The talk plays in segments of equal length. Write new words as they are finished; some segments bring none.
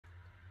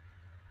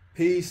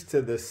Peace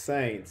to the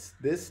saints.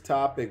 This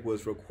topic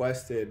was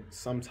requested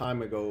some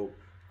time ago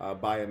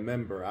by a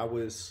member. I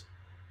was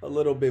a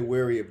little bit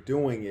weary of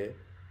doing it,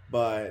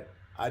 but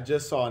I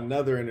just saw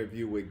another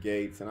interview with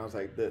Gates, and I was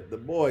like, the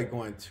boy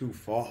going too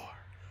far.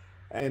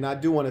 And I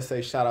do want to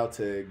say shout out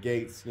to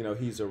Gates. You know,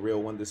 he's a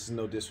real one. This is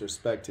no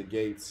disrespect to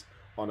Gates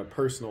on a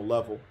personal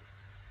level,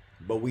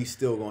 but we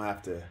still gonna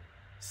have to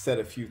set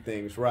a few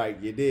things right.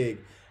 You dig?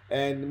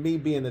 And me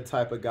being the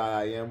type of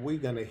guy I am, we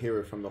gonna hear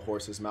it from the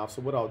horse's mouth.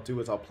 So what I'll do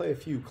is I'll play a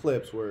few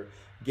clips where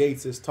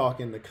Gates is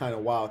talking the kind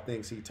of wild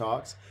things he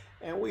talks,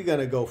 and we're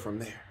gonna go from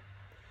there.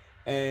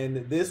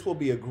 And this will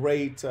be a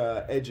great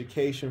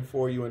education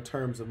for you in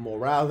terms of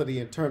morality,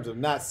 in terms of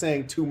not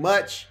saying too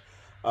much,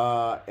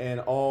 and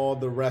all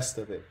the rest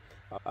of it.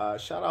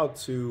 Shout out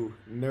to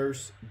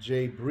Nurse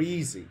J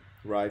Breezy,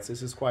 writes,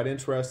 this is quite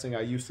interesting.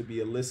 I used to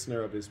be a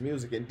listener of his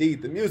music.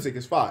 Indeed, the music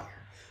is fire.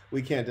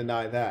 We can't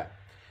deny that.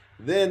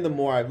 Then the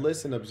more I've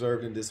listened,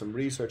 observed, and did some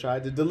research, I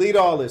had to delete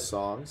all his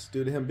songs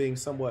due to him being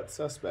somewhat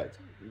suspect.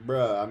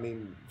 Bruh, I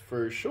mean,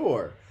 for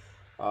sure.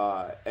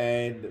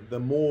 And the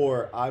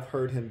more I've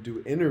heard him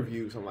do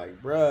interviews, I'm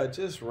like, bruh,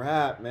 just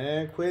rap,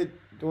 man. Quit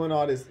doing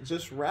all this.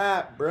 Just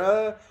rap,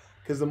 bruh.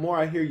 Because the more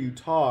I hear you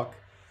talk,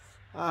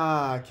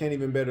 I can't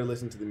even better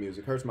listen to the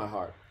music. Hurts my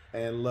heart.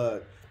 And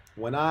look,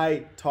 when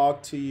I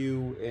talk to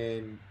you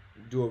and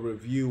do a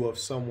review of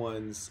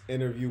someone's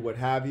interview, what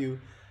have you,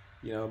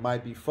 you know, it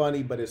might be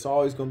funny, but it's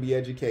always going to be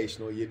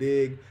educational. You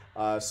dig?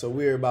 So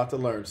we're about to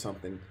learn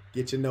something.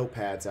 Get your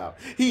notepads out.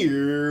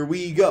 Here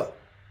we go.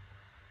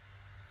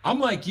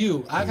 I'm like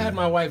you. I've had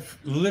my wife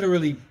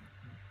literally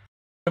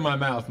in my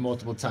mouth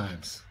multiple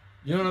times.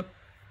 You know what?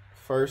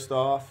 First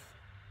off,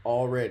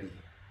 already.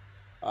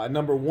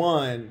 Number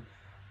one,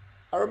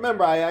 I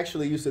remember I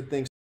actually used to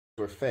think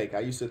were fake. I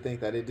used to think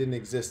that it didn't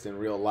exist in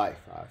real life.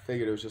 I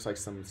figured it was just like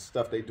some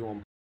stuff they do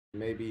on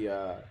maybe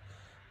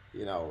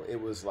you know, it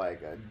was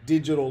like a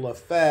digital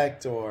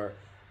effect, or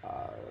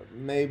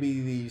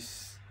maybe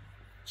these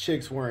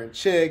chicks weren't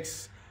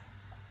chicks.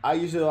 I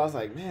was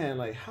like, man,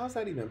 like, how's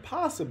that even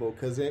possible?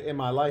 Because in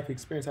my life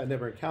experience, I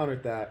never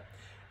encountered that.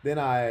 Then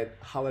I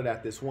hollered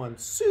at this one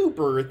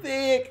super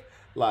thick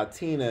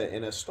Latina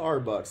in a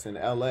Starbucks in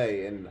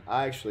LA. And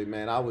I actually,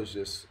 man, I was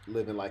just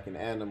living like an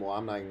animal.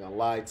 I'm not even gonna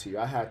lie to you.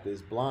 I had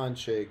this blonde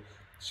chick.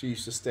 She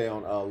used to stay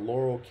on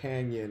Laurel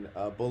Canyon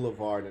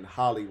Boulevard in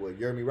Hollywood.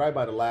 You heard me? Right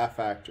by the Laugh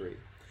Factory.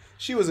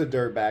 She was a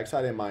dirtbag, so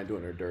I didn't mind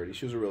doing her dirty.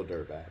 She was a real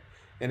dirtbag.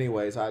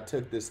 Anyways, I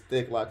took this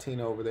thick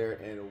Latina over there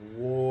and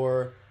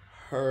wore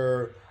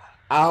her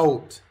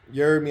out.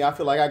 You heard me? I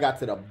feel like I got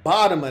to the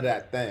bottom of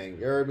that thing.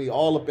 You heard me?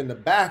 All up in the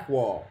back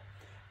wall.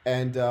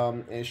 And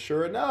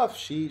sure enough,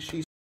 she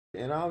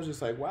and I was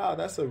just like, wow,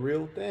 that's a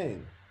real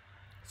thing.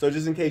 So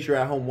just in case you're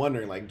at home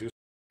wondering, like, do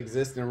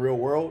exist in the real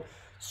world?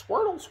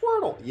 Squirtle,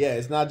 Squirtle. Yeah,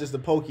 it's not just a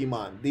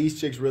Pokemon.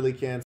 These chicks really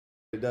can.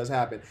 It does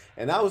happen.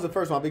 And that was the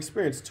first one. I've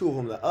experienced two of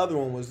them. The other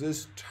one was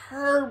this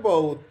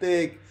turbo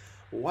thick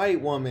white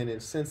woman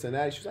in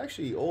Cincinnati. She was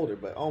actually older,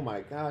 but oh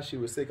my gosh, she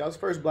was sick. I was the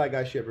first black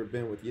guy she ever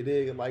been with. You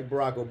dig? Like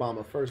Barack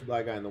Obama, first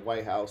black guy in the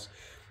White House.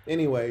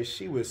 Anyway,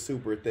 she was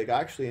super thick. I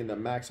actually ended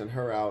up maxing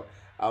her out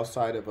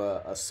outside of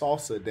a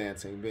salsa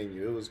dancing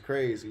venue. It was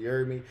crazy, you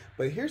heard me?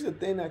 But here's the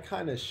thing that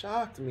kind of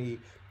shocked me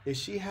is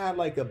she had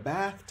like a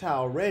bath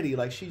towel ready.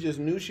 Like she just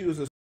knew she was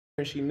a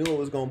and she knew it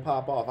was gonna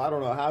pop off. I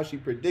don't know how she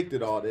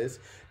predicted all this.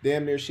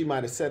 Damn near she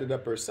might have set it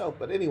up herself.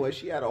 But anyway,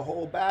 she had a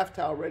whole bath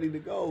towel ready to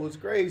go. It was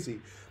crazy.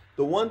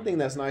 The one thing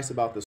that's nice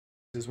about this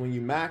is when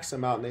you max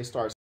them out and they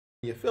start,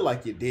 you feel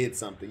like you did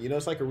something. You know,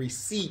 it's like a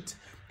receipt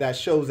that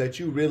shows that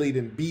you really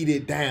didn't beat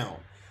it down.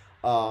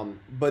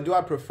 But do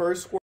I prefer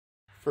squirt?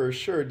 For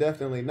sure,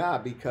 definitely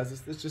not, because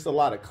it's just a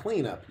lot of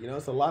cleanup. You know,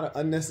 it's a lot of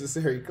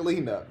unnecessary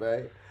cleanup,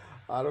 right?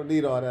 I don't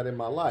need all that in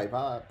my life.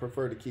 I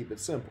prefer to keep it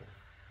simple.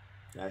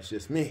 That's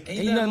just me.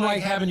 Ain't nothing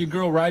like having your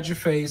girl ride your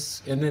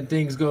face and then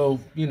things go,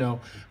 you know.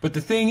 But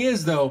the thing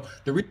is, though,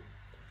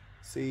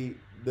 see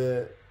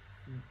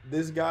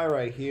this guy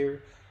right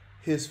here,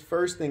 his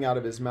first thing out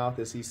of his mouth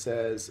is he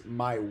says,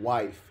 my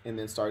wife, and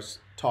then starts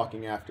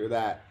talking after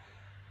that.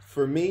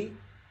 For me,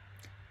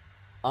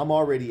 I'm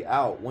already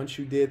out. Once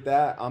you did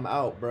that, I'm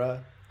out, bruh.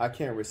 I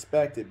can't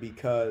respect it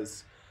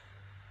because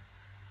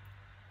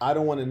I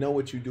don't want to know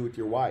what you do with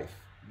your wife.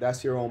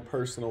 That's your own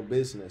personal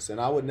business. And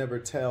I would never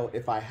tell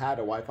if I had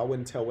a wife. I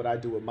wouldn't tell what I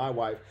do with my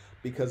wife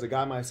because a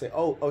guy might say,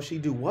 oh, she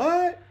do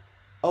what?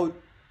 Oh,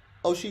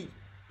 she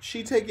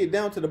take it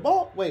down to the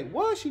ball. Wait,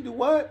 what? She do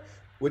what?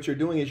 What you're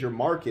doing is you're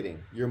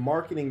marketing. You're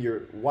marketing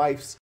your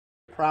wife's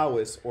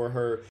prowess or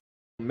her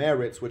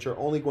merits, which are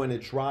only going to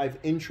drive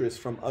interest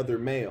from other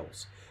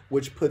males,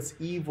 which puts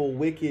evil,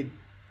 wicked,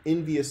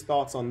 envious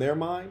thoughts on their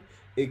mind.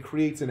 It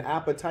creates an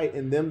appetite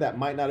in them that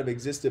might not have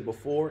existed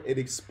before. It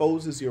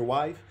exposes your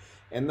wife.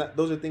 And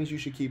those are things you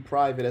should keep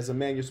private. As a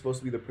man, you're supposed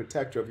to be the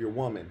protector of your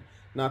woman,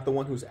 not the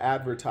one who's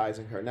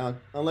advertising her. Now,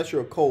 unless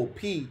you're a cold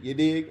Pete, you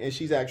dig, and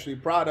she's actually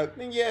product,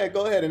 then yeah,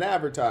 go ahead and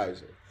advertise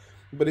her.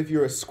 But if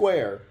you're a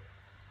square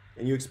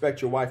and you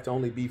expect your wife to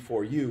only be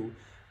for you,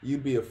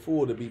 you'd be a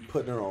fool to be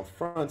putting her on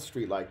Front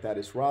Street like that.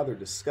 It's rather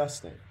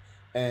disgusting.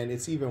 And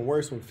it's even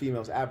worse when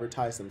females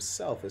advertise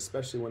themselves,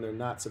 especially when they're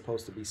not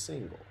supposed to be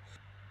single.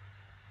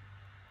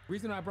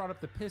 Reason I brought up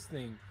the piss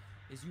thing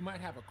is you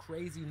might have a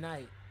crazy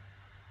night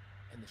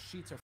and the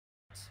sheets are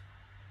f***ed.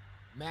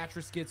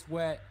 Mattress gets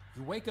wet.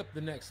 You wake up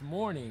the next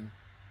morning,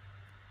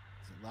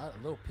 it's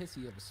a little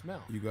pissy of a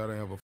smell. You gotta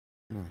have a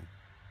room.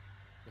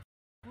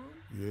 Room?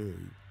 Yeah,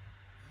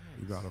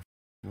 you got a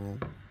room.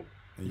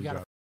 And You got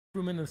a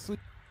room in the sleep.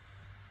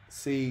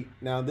 See,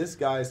 now this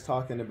guy's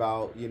talking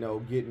about, you know,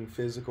 getting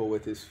physical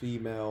with his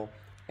female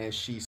and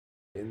she's,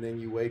 and then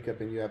you wake up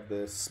and you have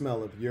the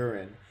smell of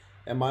urine.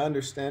 And my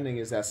understanding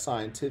is that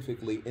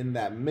scientifically in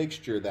that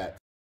mixture that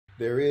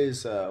there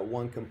is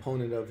one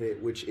component of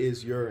it, which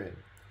is urine.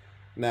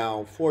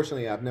 Now,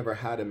 fortunately, I've never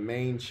had a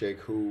main chick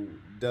who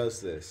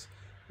does this.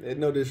 And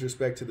no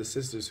disrespect to the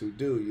sisters who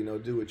do, you know,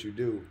 do what you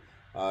do.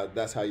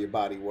 That's how your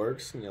body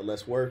works, you know,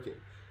 let's work it.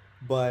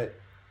 But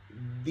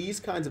these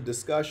kinds of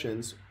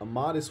discussions, a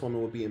modest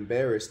woman would be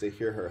embarrassed to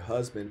hear her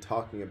husband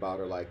talking about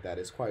her like that.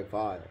 It's quite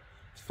vile.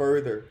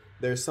 Further,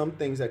 there's some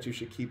things that you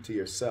should keep to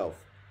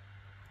yourself.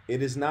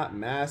 It is not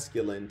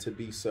masculine to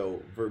be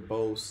so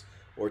verbose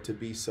or to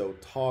be so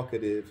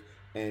talkative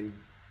and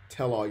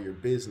tell all your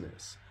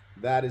business.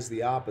 That is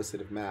the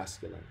opposite of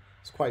masculine.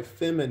 It's quite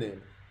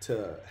feminine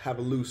to have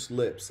loose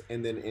lips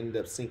and then end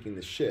up sinking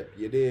the ship.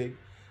 You dig?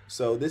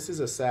 So this is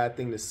a sad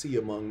thing to see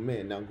among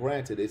men. Now,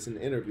 granted, it's an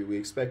interview. We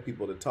expect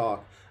people to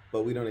talk,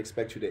 but we don't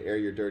expect you to air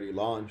your dirty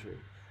laundry.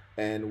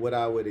 And what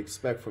I would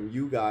expect from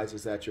you guys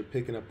is that you're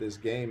picking up this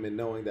game and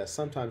knowing that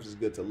sometimes it's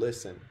good to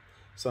listen.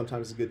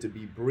 Sometimes it's good to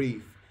be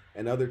brief.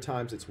 And other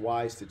times it's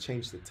wise to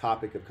change the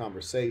topic of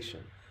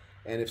conversation.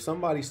 And if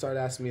somebody started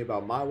asking me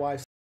about my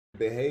wife's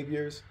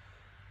behaviors,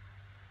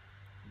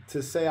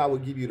 to say I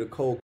would give you the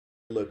cold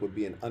look would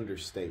be an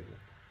understatement.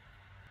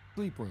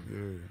 Sleep room.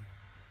 Yeah.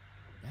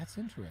 That's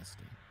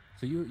interesting.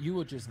 So you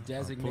would just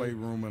designate A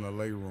playroom and a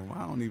lay room.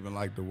 I don't even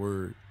like the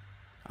word.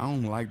 I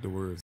don't like the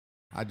word.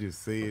 I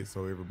just say it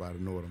so everybody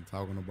know what I'm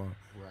talking about.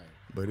 Right.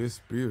 But it's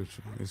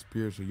spiritual. It's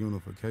spiritual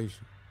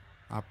unification.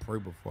 I pray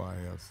before I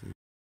have sex.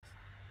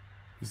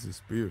 This is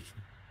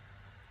spiritual.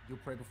 You'll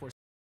pray before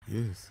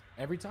Yes.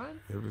 every time?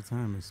 Every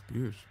time it's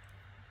spiritual.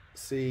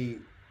 See,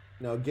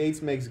 now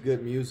Gates makes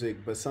good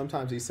music, but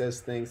sometimes he says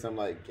things I'm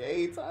like,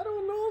 Gates, I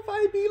don't know if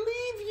I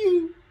believe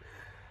you.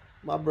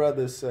 My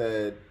brother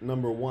said,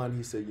 number one,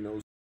 he said, you know,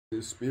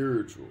 it's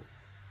spiritual.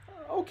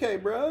 Okay,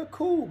 bro,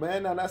 cool,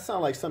 man. Now that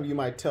sounds like something you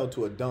might tell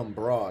to a dumb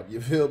broad. You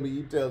feel me?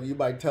 You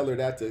might tell her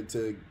that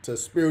to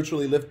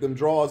spiritually lift them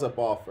drawers up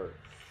off her.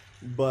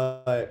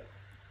 But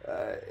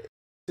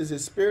is it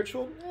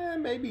spiritual?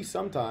 Maybe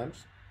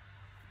sometimes.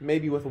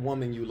 Maybe with a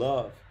woman you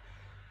love.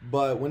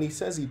 But when he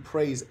says he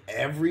prays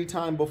every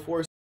time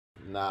before,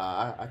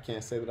 nah, I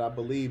can't say that I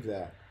believe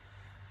that.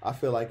 I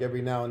feel like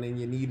every now and then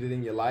you need it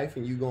in your life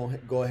and you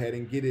go ahead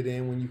and get it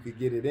in when you could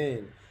get it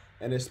in.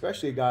 And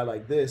especially a guy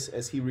like this,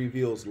 as he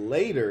reveals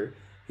later,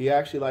 he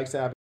actually likes to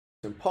have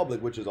in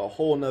public, which is a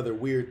whole nother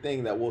weird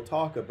thing that we'll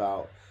talk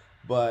about.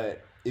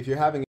 But if you're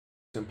having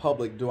in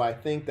public, do I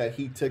think that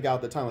he took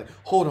out the time like,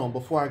 hold on,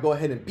 before I go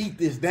ahead and beat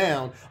this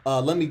down,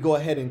 let me go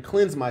ahead and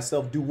cleanse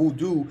myself, do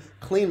wudu,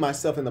 clean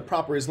myself in the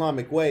proper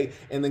Islamic way,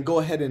 and then go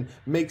ahead and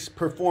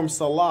perform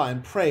salah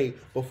and pray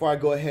before I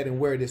go ahead and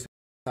wear this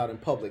out in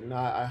public? No,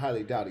 I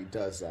highly doubt he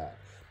does that.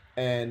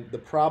 And the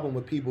problem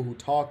with people who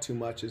talk too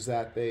much is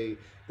that they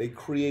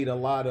create a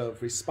lot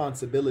of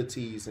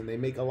responsibilities and they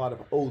make a lot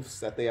of oaths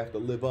that they have to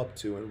live up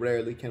to, and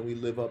rarely can we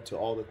live up to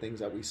all the things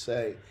that we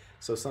say.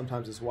 So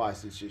sometimes it's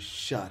wise to just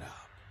shut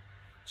up.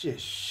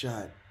 Just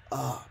shut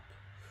up.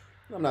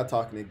 I'm not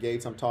talking to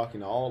Gates. I'm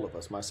talking to all of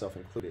us, myself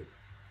included.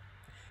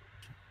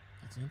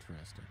 That's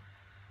interesting.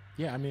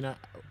 Yeah, I mean, I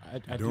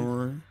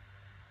During?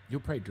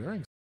 You'll pray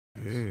during.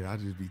 Yeah, I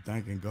just be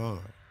thanking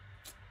God.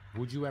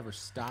 Would you ever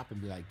stop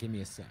and be like, give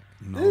me a sec?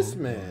 No. This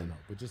man, No,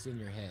 but just in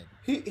your head.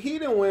 he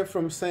done went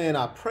from saying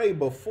I pray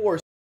before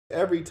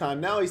every time.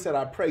 Now he said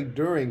I pray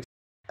during.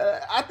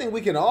 I think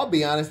we can all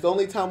be honest. The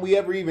only time we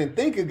ever even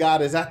think of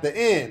God is at the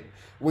end.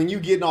 When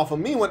you getting off of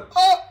me, when,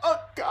 oh,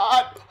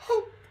 God,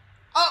 oh,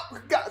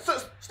 God,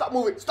 stop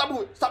moving, stop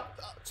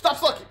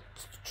sucking.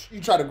 You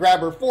try to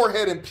grab her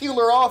forehead and peel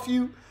her off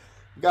you.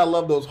 You gotta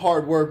love those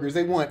hard workers.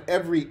 They want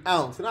every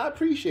ounce, and I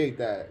appreciate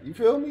that. You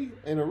feel me?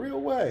 In a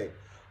real way.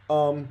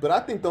 But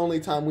I think the only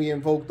time we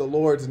invoke the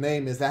Lord's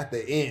name is at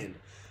the end.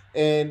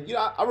 And, you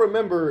know, I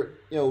remember,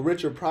 you know,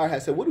 Richard Pryor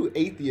had said, what do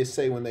atheists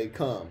say when they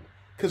come?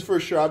 Because for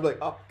sure, I'd be like,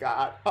 oh,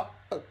 God.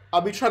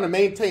 I'll be trying to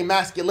maintain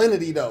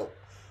masculinity, though.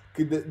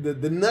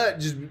 The nut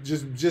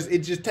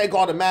just take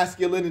all the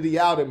masculinity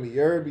out of me, you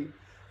heard me?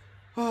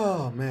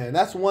 Oh, man.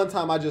 That's one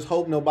time I just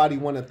hope nobody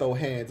want to throw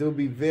hands. It would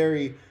be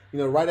very, you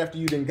know, right after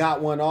you done got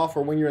one off,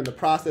 or when you're in the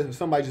process of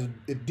somebody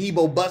if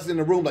Debo busts in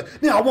the room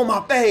like, now I want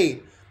my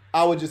fade.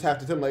 I would just have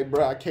to tell him, like,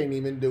 bro, I can't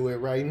even do it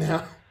right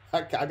now.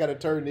 I got to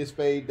turn this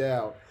fade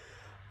down.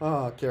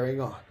 Oh,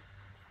 carrying on.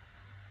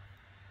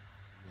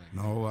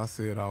 No, I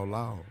say it out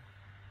loud.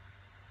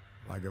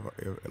 Like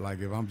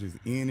if I'm just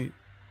in it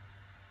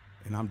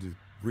and I'm just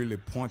really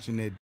punching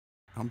that.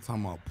 I'm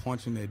talking about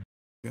punching that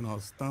in her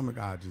stomach.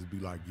 I just be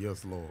like,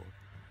 yes, Lord,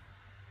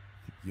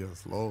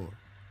 yes, Lord,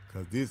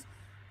 cause this,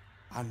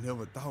 I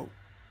never thought,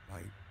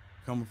 like,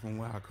 coming from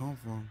where I come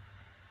from,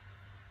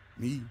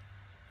 me.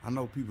 I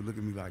know people look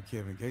at me like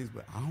Kevin Gates,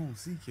 but I don't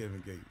see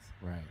Kevin Gates.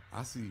 Right.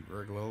 I see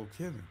regular old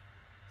Kevin.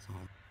 So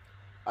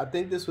I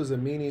think this was a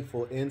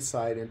meaningful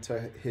insight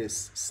into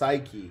his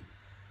psyche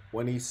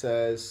when he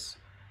says,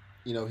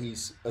 you know,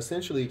 he's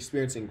essentially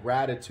experiencing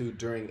gratitude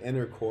during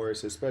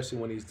intercourse, especially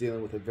when he's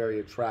dealing with a very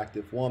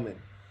attractive woman.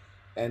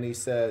 And he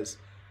says,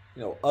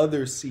 you know,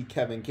 others see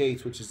Kevin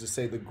Gates, which is to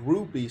say the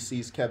groupie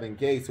sees Kevin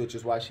Gates, which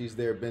is why she's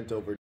there bent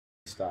over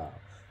style.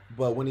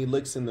 But when he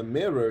looks in the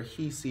mirror,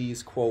 he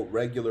sees, quote,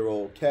 regular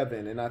old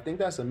Kevin. And I think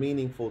that's a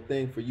meaningful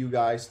thing for you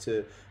guys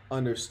to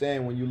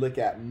understand when you look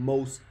at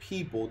most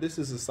people. This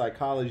is a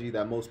psychology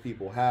that most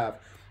people have,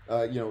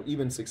 you know,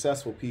 even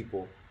successful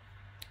people,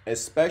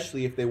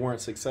 especially if they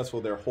weren't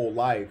successful their whole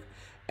life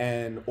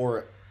and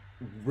or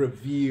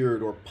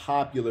revered or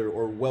popular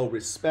or well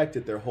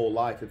respected their whole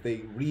life. If they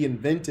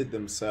reinvented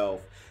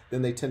themselves,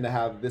 then they tend to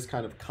have this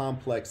kind of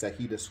complex that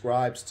he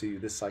describes to you,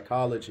 this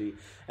psychology.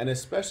 And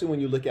especially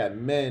when you look at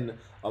men,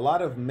 a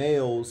lot of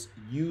males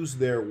use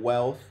their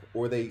wealth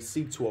or they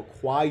seek to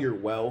acquire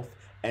wealth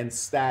and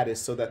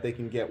status so that they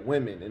can get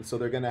women. And so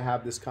they're going to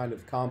have this kind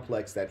of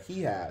complex that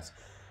he has.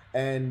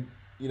 And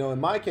you know,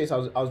 in my case, I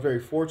was very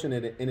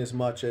fortunate in as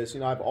much as, you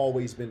know, I've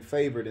always been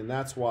favored. And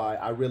that's why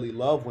I really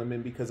love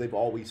women, because they've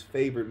always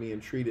favored me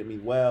and treated me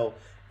well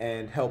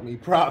and helped me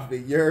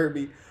profit. You heard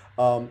me?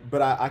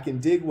 But I can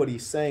dig what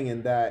he's saying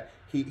in that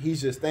he's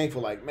just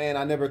thankful. Like, man,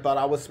 I never thought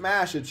I would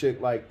smash a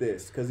chick like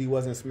this, because he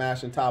wasn't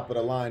smashing top of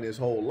the line his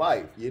whole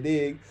life. You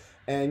dig?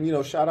 And, you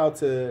know, shout out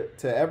to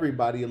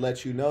everybody. It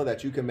lets you know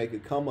that you can make a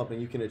come up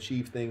and you can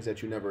achieve things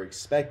that you never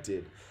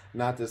expected.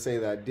 Not to say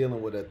that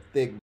dealing with a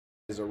thick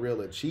is a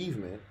real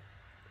achievement.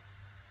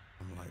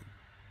 I'm like,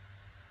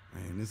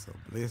 man, it's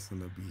a blessing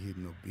to be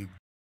hitting a big.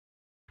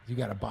 You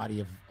got a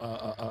body of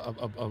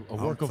a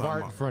work of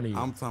art in front of you.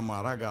 I'm talking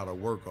about I got a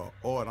work of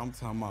art. I'm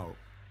talking about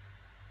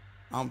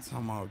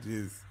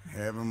just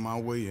having my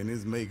way, and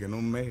it's making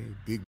them mad.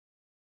 Big,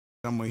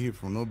 I'm gonna hit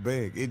from no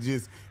bag.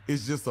 It's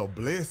just a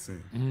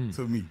blessing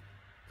to me,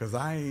 cause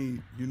I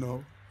ain't, you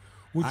know,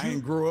 I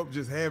ain't grow up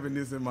just having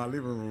this in my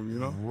living room, you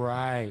know.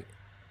 Right.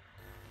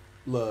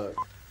 Look,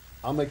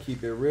 I'm gonna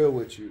keep it real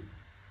with you,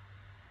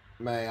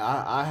 man.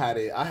 I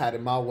had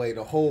it my way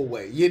the whole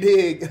way. You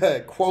dig?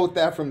 Quote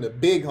that from the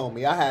big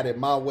homie. I had it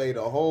my way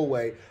the whole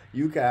way.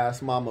 You can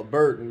ask Mama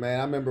Burton, man.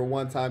 I remember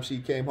one time she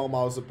came home.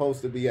 I was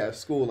supposed to be at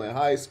school in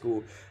high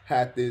school.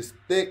 Had this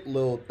thick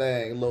little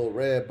thing, little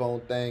red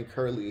bone thing,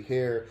 curly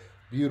hair,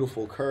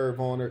 beautiful curve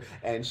on her,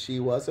 and she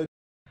was a.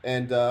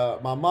 And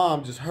my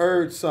mom just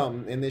heard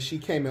something, and then she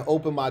came and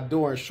opened my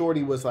door, and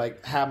Shorty was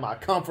like, had my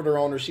comforter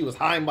on her. She was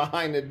hiding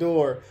behind the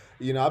door.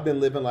 You know, I've been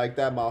living like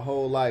that my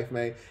whole life,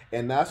 man.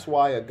 And that's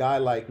why a guy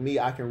like me,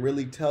 I can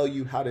really tell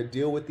you how to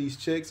deal with these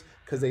chicks,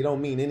 because they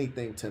don't mean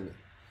anything to me.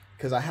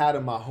 Because I had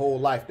them my whole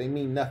life. They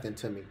mean nothing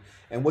to me.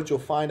 And what you'll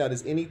find out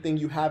is anything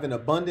you have in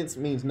abundance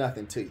means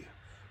nothing to you.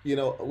 You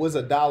know, what does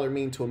a dollar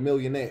mean to a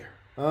millionaire?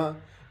 Huh?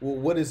 Well,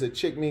 what does a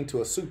chick mean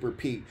to a super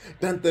P?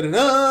 Dun, dun, dun,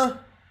 dun.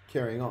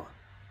 Carrying on.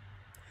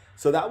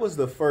 So that was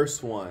the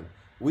first one.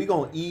 We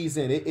gonna ease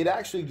in. It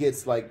actually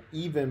gets like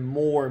even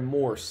more and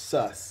more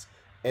sus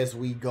as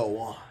we go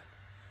on.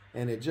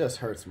 And it just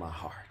hurts my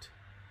heart.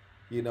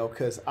 You know,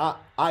 because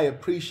I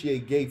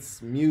appreciate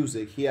Gates'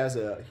 music. He has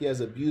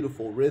a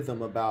beautiful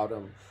rhythm about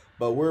him.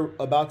 But we're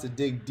about to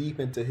dig deep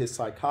into his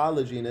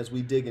psychology. And as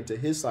we dig into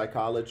his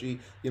psychology,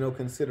 you know,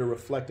 consider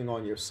reflecting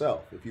on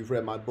yourself. If you've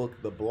read my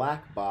book, The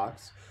Black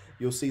Box,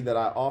 you'll see that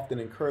I often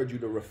encourage you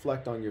to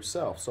reflect on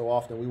yourself. So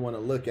often we want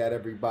to look at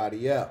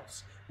everybody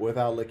else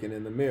without looking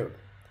in the mirror.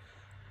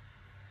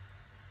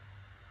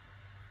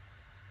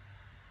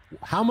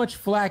 How much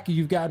flack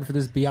you've gotten for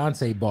this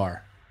Beyonce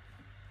bar?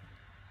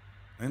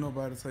 Ain't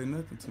nobody say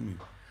nothing to me.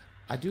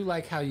 I do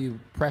like how you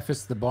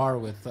preface the bar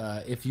with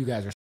if you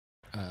guys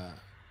are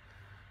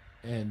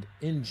and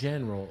in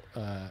general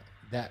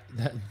that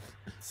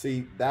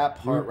See that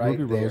part right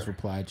Ruby there. Rose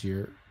replied to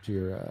your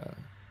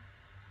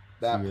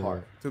that your-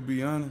 part. To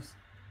be honest,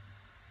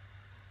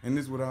 and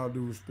this with all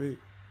due respect,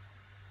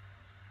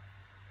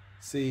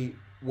 See,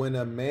 when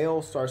a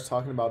male starts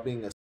talking about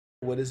being a,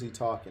 what is he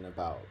talking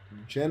about?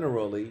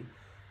 Generally,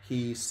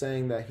 he's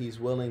saying that he's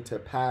willing to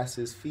pass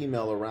his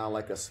female around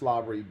like a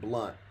slobbery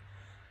blunt.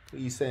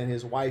 He's saying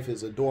his wife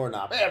is a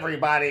doorknob.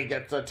 Everybody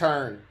gets a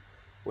turn.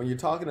 When you're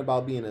talking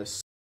about being a,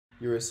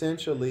 you're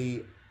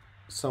essentially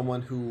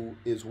someone who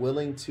is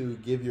willing to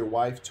give your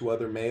wife to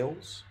other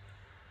males,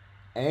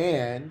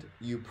 and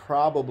you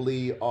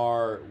probably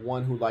are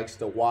one who likes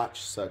to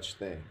watch such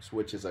things,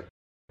 which is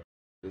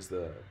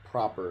the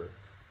proper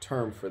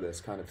term for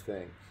this kind of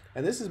thing.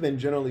 And this has been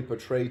generally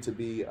portrayed to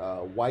be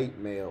white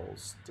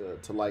males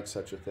to like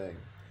such a thing.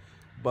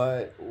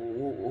 But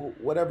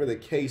whatever the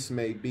case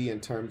may be in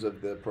terms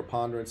of the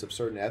preponderance of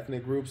certain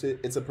ethnic groups,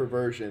 it's a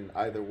perversion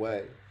either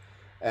way.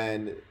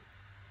 And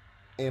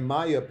in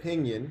my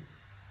opinion,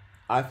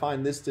 I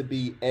find this to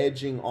be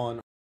edging on.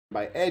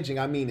 By edging,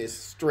 I mean it's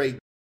straight.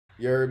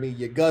 You heard me?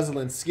 You're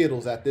guzzling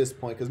Skittles at this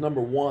point. Because number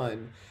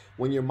one,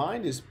 when your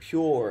mind is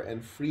pure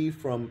and free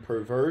from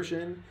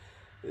perversion,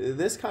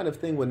 this kind of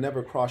thing would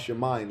never cross your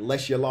mind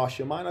unless you lost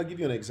your mind. I'll give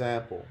you an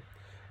example.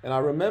 And I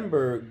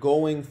remember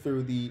going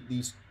through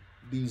these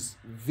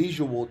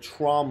visual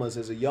traumas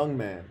as a young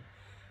man.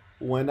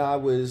 When I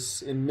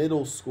was in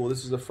middle school,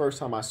 this is the first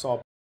time I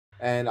saw.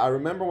 And I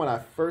remember when I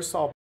first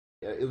saw,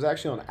 it was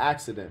actually on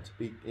accident.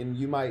 And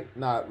you might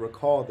not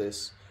recall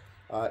this.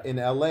 In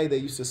LA, they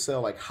used to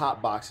sell like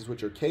hot boxes,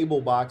 which are cable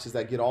boxes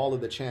that get all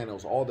of the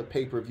channels, all the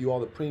pay-per-view, all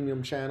the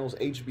premium channels,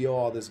 HBO,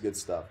 all this good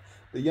stuff.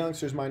 The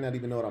youngsters might not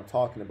even know what I'm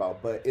talking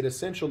about, but it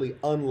essentially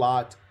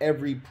unlocked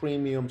every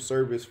premium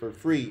service for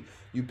free.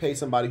 You pay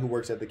somebody who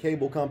works at the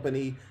cable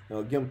company,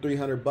 give them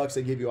 $300,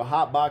 they give you a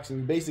hot box, and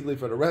you basically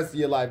for the rest of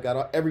your life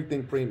got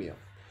everything premium.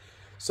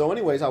 So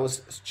anyways, I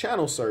was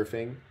channel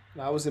surfing.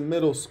 I was in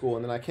middle school,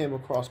 and then I came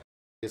across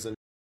as a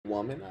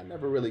woman. I'd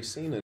never really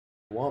seen a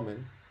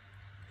woman.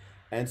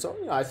 And so,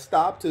 I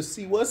stopped to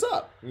see what's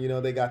up.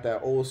 They got that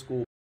old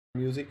school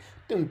music.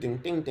 Ding, ding,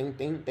 ding, ding,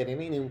 ding, ding,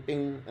 ding,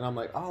 ding. And I'm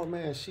like, oh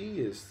man, she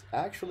is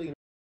actually,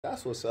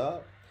 that's what's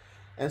up.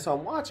 And so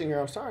I'm watching her,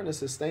 I'm starting to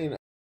sustain her.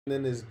 And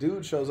then this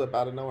dude shows up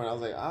out of nowhere. And I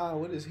was like,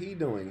 what is he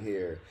doing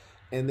here?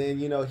 And then,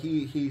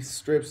 he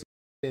strips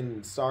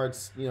and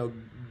starts,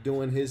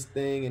 doing his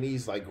thing. And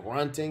he's like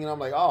grunting. And I'm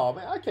like, oh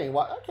man, I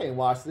can't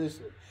watch this.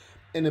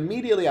 And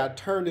immediately I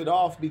turned it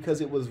off because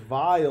it was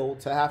vile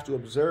to have to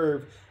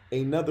observe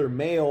another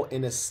male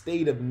in a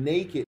state of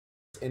naked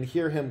and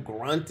hear him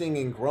grunting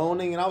and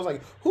groaning. And I was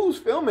like, who's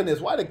filming this?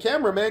 Why the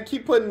cameraman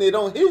keep putting it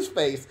on his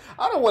face?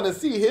 I don't want to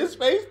see his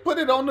face. Put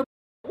it on the...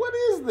 What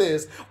is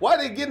this? Why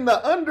they getting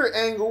the under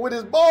angle with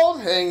his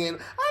balls hanging?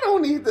 I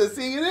don't need to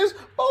see this.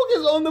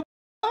 Focus on the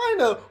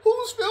vagina.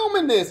 Who's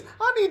filming this?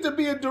 I need to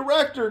be a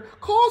director.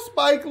 Call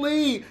Spike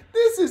Lee.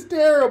 This is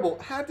terrible.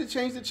 Had to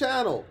change the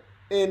channel.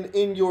 And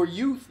in your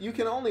youth, you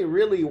can only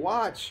really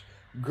watch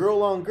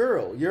girl on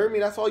girl. You hear me?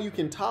 That's all you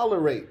can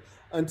tolerate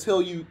until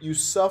you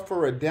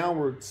suffer a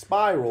downward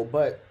spiral.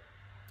 But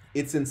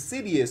it's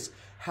insidious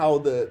how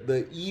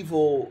the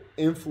evil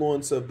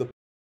influence of the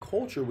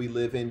culture we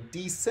live in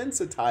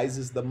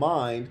desensitizes the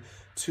mind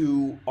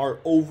to our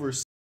over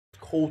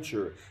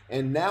culture.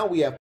 And now we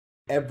have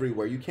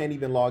everywhere. You can't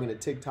even log into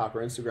TikTok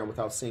or Instagram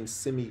without seeing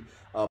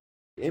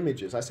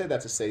images. I say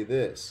that to say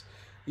this.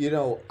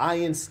 I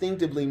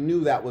instinctively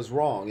knew that was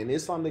wrong. In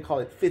Islam, they call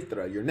it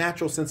fitra, your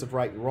natural sense of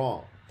right and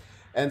wrong.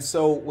 And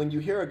so when you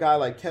hear a guy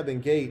like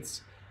Kevin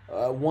Gates,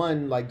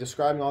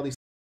 describing all these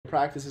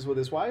practices with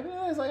his wife,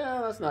 it's like,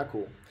 that's not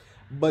cool.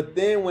 But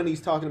then when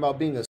he's talking about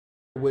being a,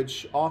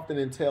 which often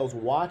entails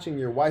watching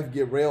your wife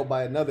get railed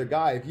by another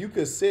guy, if you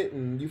could sit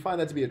and you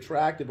find that to be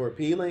attractive or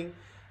appealing,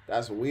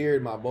 that's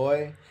weird, my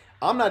boy.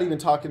 I'm not even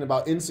talking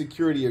about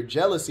insecurity or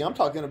jealousy. I'm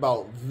talking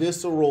about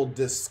visceral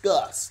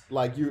disgust.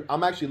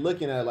 I'm actually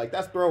looking at it like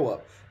that's throw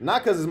up.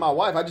 Not because it's my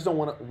wife. I just don't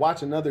want to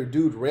watch another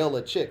dude rail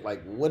a chick.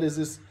 Like, what does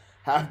this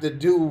have to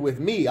do with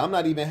me? I'm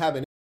not even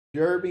having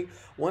Jerby.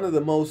 One of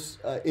the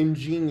most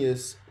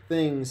ingenious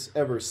things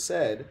ever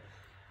said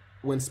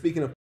when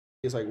speaking of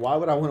is like, why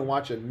would I want to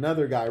watch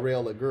another guy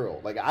rail a girl?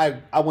 Like,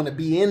 I want to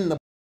be in the...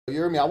 You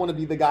hear me? I want to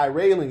be the guy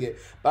railing it,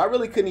 but I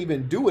really couldn't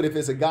even do it if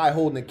it's a guy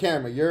holding the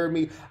camera. You hear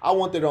me? I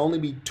want there to only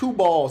be 2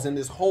 balls in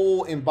this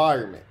whole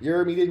environment. You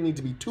hear me? There need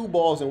to be 2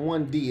 balls and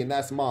 1 D, and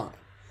that's mine.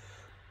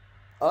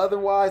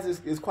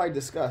 Otherwise, it's quite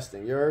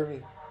disgusting. You hear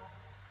me?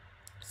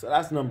 So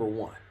that's number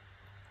 1.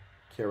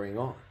 Carrying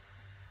on.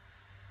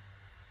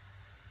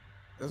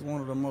 That's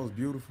one of the most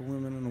beautiful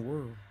women in the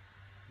world.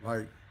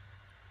 Like,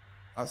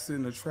 I sit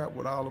in the trap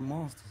with all the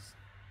monsters.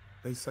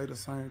 They say the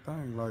same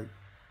thing. Like,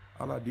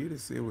 all I did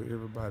is say what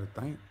everybody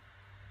think.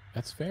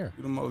 That's fair.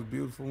 You're the most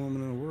beautiful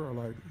woman in the world.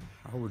 Like,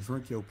 I would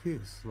drink your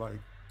piss. Like,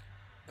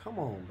 come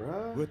on,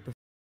 bro. What the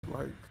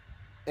like?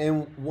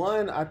 And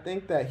one, I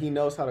think that he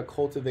knows how to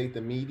cultivate the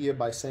media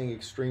by saying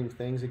extreme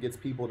things that gets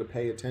people to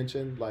pay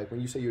attention. Like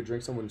when you say you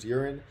drink someone's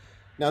urine.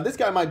 Now, this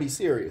guy might be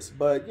serious,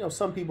 but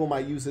some people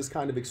might use this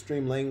kind of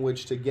extreme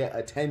language to get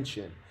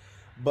attention.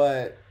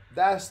 But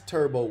that's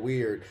turbo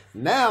weird.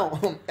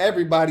 Now,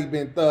 everybody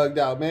been thugged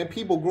out, man.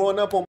 People growing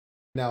up on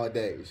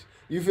nowadays.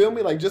 You feel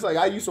me? Like, just like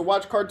I used to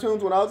watch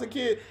cartoons when I was a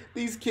kid,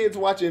 these kids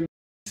watching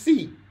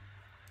BBC.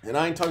 And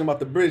I ain't talking about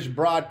the British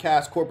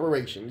Broadcast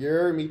Corporation. You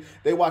heard me?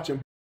 They watching,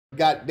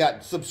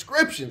 got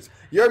subscriptions.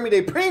 You heard me?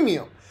 They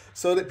premium.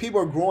 So that people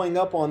are growing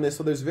up on this,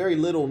 so there's very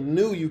little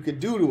new you could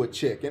do to a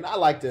chick. And I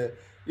like to,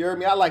 you heard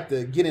me? I like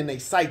to get in a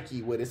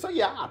psyche with it. So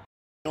yeah,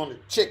 I on the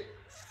chick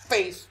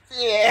face.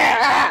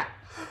 Yeah.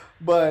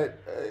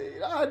 But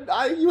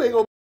you ain't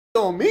gonna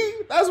on me.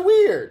 That's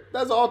weird.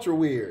 That's ultra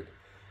weird.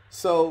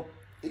 So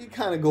he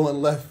kind of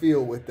going left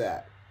field with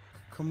that.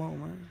 Come on,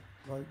 man.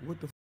 Like, what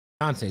the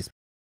Beyonce's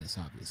this,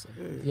 obviously.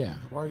 Yeah.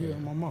 Right here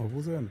in my mouth.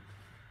 What's that?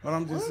 But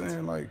I'm just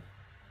saying, like,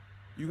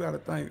 you got to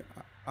think,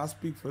 I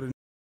speak for the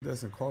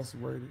that's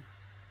incarcerated.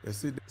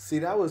 That's it. See,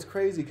 that was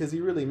crazy because he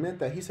really meant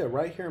that. He said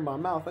right here in my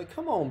mouth, like,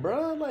 come on,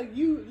 bro. Like,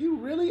 you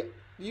really,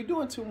 you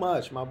doing too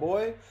much, my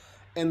boy.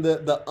 And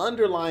the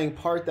underlying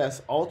part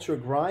that's ultra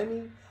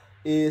grimy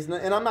is,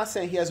 and I'm not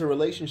saying he has a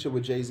relationship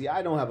with Jay-Z.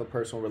 I don't have a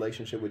personal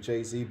relationship with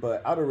Jay-Z,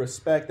 but out of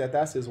respect that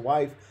that's his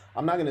wife,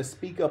 I'm not going to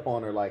speak up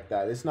on her like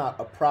that. It's not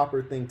a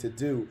proper thing to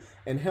do.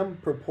 And him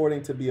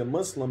purporting to be a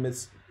Muslim,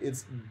 it's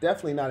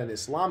definitely not an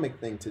Islamic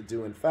thing to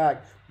do. In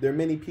fact, there are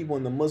many people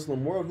in the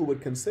Muslim world who would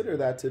consider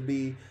that to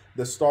be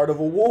the start of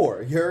a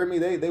war. You heard me?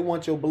 They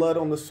want your blood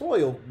on the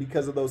soil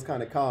because of those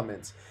kind of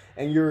comments.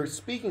 And you're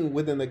speaking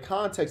within the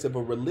context of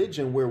a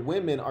religion where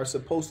women are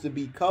supposed to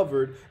be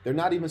covered. They're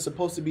not even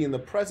supposed to be in the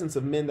presence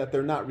of men that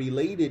they're not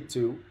related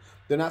to.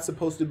 They're not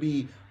supposed to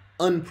be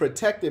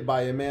unprotected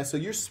by a man. So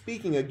you're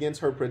speaking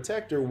against her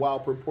protector while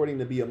purporting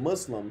to be a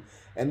Muslim.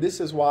 And this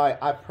is why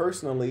I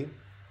personally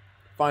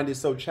find it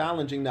so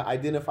challenging to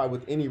identify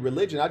with any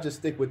religion. I just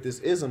stick with this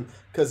ism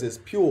because it's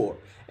pure.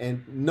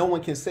 And no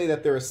one can say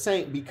that they're a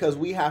saint because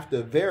we have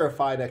to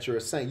verify that you're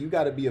a saint. You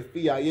got to be a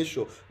fiat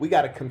ishul. We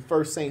got to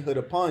confer sainthood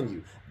upon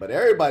you. But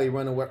everybody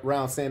running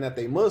around saying that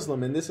they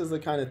Muslim, and this is the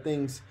kind of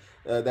things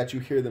that you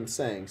hear them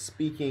saying,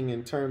 speaking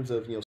in terms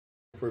of,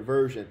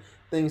 perversion,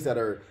 things that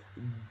are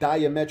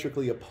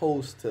diametrically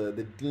opposed to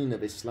the deen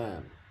of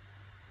Islam.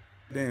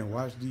 Then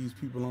watch these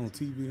people on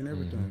TV and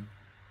everything.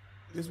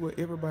 This is what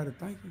everybody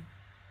thinking.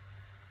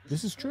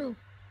 This is true.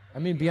 I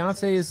mean,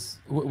 Beyonce is.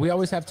 We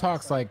always have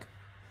talks like.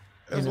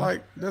 That's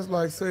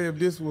like say if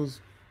this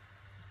was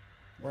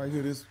right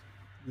here, this,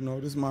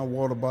 this is my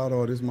water bottle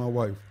or this is my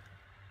wife.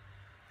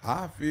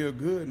 I feel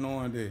good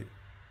knowing that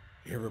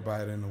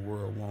everybody in the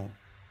world want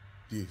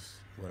this,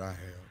 what I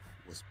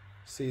have.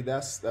 See,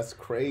 that's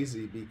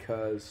crazy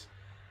because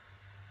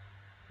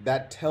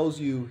that tells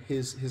you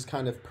his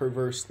kind of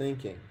perverse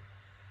thinking.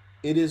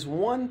 It is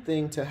one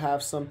thing to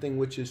have something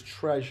which is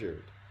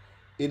treasured.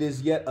 It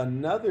is yet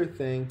another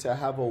thing to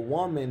have a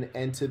woman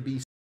and to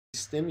be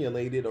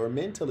stimulated or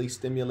mentally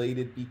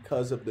stimulated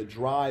because of the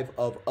drive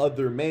of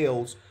other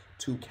males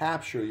to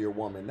capture your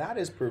woman. That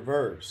is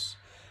perverse.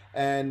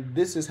 And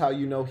this is how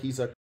you know he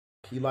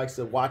likes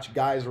to watch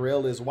guys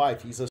rail his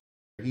wife.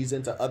 He's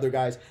into other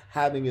guys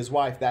having his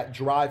wife. That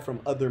drive from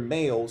other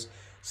males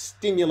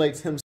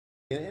stimulates him.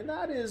 And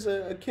that is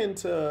akin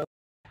to,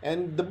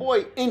 and the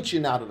boy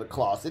inching out of the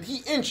closet.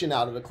 He inching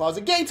out of the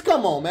closet. Gates,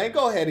 come on, man.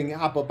 Go ahead and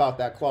hop up out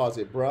that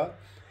closet, bruh.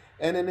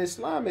 And in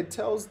Islam, it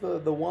tells the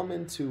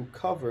woman to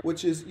cover,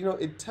 which is,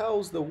 it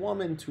tells the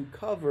woman to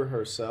cover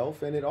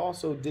herself. And it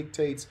also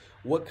dictates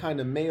what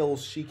kind of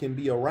males she can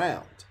be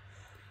around.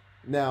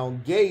 Now,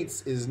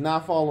 Gates is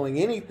not following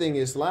anything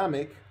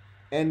Islamic.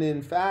 And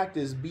in fact,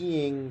 is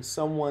being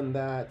someone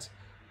that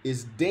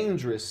is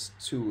dangerous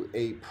to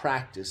a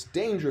practice,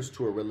 dangerous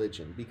to a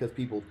religion, because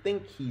people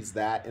think he's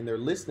that and they're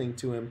listening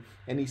to him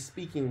and he's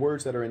speaking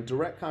words that are in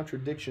direct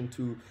contradiction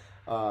to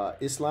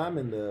Islam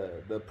and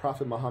the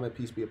Prophet Muhammad,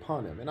 peace be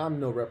upon him. And I'm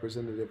no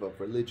representative of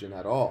religion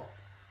at all.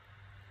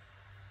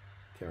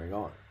 Carrying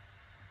on.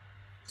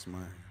 It's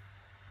mine.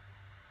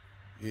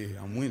 Yeah,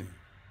 I'm winning.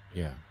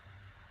 Yeah.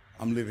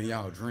 I'm living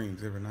y'all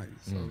dreams every night.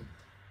 So,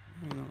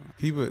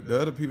 the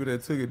other people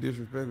that took it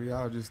disrespectful,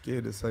 y'all just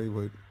scared to say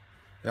what.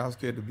 Y'all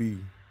scared to be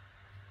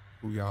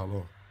who y'all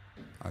are,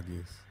 I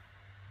guess.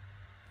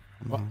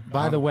 Well,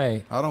 by the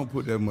way, I don't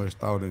put that much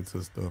thought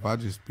into stuff. I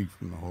just speak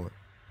from the heart.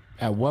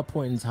 At what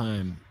point in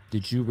time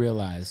did you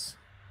realize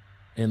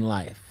in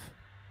life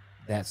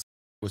that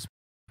was?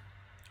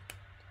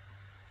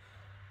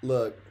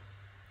 Look,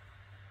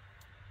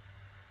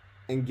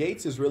 and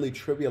Gates is really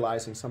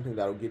trivializing something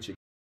that'll get you.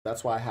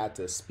 That's why I had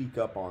to speak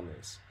up on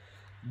this.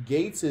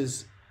 Gates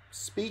is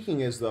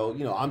speaking as though,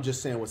 I'm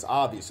just saying what's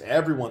obvious.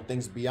 Everyone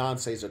thinks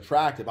Beyonce's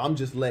attractive. I'm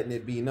just letting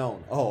it be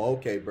known. Oh,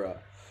 okay, bro.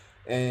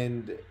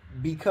 And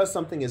because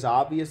something is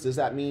obvious, does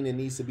that mean it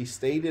needs to be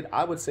stated?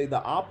 I would say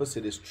the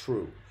opposite is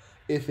true.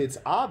 If it's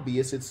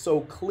obvious, it's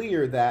so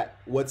clear that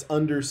what's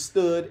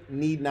understood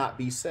need not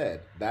be said.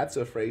 That's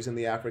a phrase in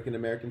the African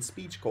American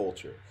speech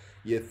culture.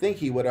 You think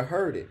he would have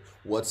heard it.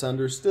 What's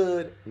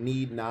understood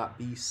need not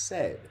be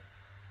said.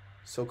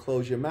 So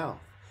close your mouth.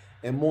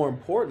 And more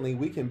importantly,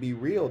 we can be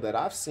real that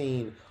I've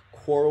seen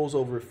quarrels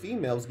over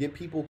females get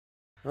people,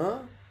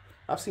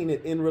 I've seen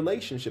it in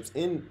relationships,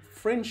 in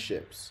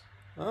friendships.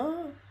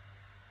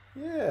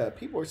 Yeah,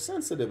 people are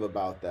sensitive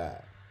about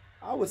that.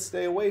 I would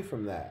stay away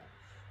from that.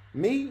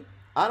 Me,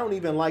 I don't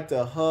even like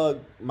to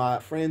hug my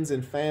friends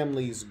and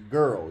family's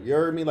girl. You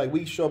heard me? Like,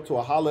 we show up to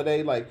a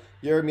holiday, like,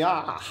 you heard me?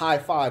 I high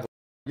five.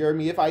 You heard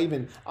me? I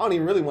don't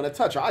even really want to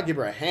touch her. I give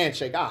her a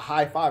handshake. I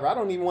high five her. I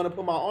don't even want to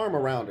put my arm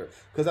around her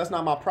because that's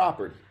not my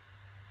property.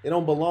 It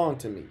don't belong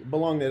to me. It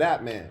belong to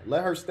that man.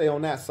 Let her stay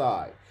on that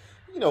side.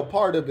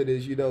 Part of it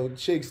is,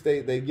 chicks,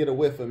 they get a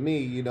whiff of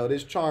me.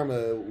 This charm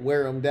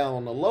wear them down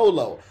on the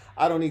low.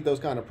 I don't need those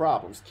kind of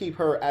problems. Keep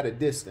her at a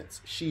distance.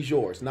 She's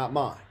yours, not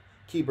mine.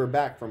 Keep her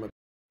back from a.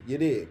 You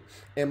dig?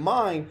 And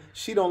mine,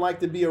 she don't like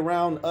to be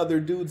around other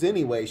dudes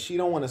anyway. She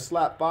don't want to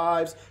slap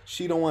fives.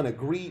 She don't want to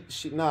greet.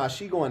 She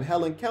going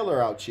Helen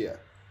Keller out here.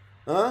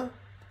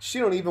 She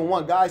don't even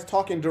want guys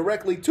talking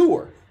directly to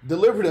her.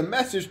 Deliver the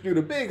message through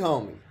the big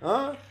homie,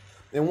 huh?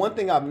 And one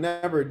thing I've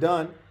never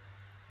done,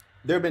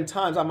 there have been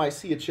times I might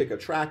see a chick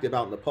attractive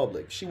out in the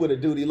public. She with a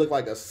dude, he look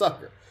like a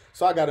sucker.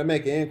 So I got to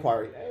make an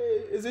inquiry.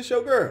 Hey, is this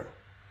your girl?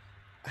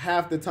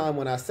 Half the time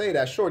when I say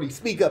that, shorty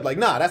speak up like,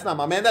 nah, that's not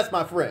my man, that's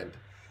my friend.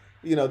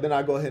 You know, then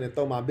I go ahead and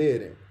throw my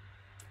bid in.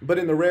 But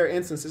in the rare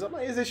instances, I'm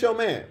like, is this your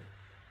man?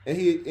 And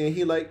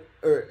he like,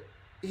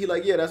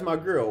 yeah, that's my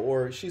girl.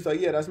 Or she's like,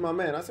 yeah, that's my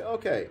man. I say,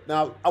 okay.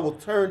 Now I will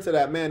turn to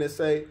that man and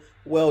say,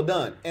 well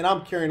done. And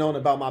I'm carrying on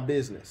about my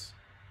business.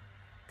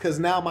 Because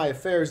now my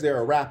affairs there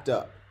are wrapped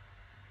up.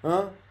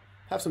 Huh?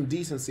 Have some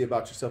decency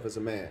about yourself as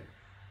a man.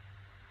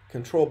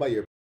 Controlled by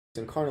your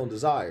and carnal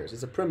desires.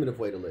 It's a primitive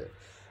way to live.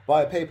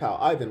 Via PayPal,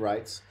 Ivan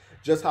writes,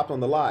 just hopped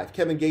on the live.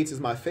 Kevin Gates is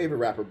my favorite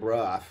rapper,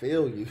 bruh. I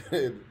feel you.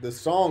 The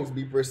songs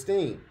be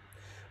pristine.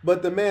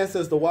 But the man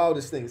says the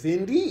wildest things.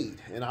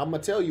 Indeed. And I'm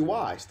going to tell you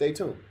why. Stay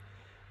tuned.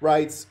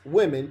 Writes,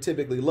 women,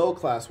 typically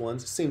low-class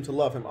ones, seem to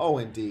love him. Oh,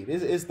 indeed.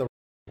 It's the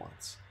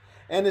ones.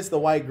 And it's the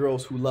white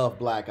girls who love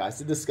black guys,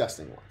 the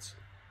disgusting ones.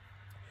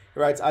 He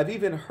writes, I've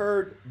even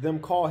heard them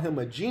call him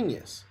a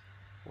genius.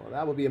 Well,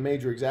 that would be a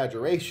major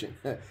exaggeration.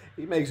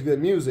 He makes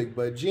good music,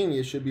 but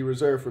genius should be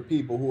reserved for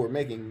people who are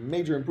making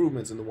major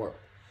improvements in the world.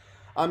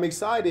 I'm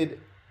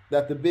excited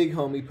that the big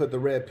homie put the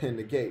red pen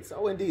to Gates.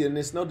 Oh, indeed, and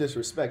it's no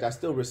disrespect. I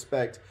still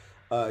respect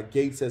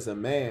Gates as a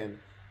man,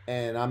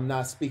 and I'm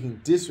not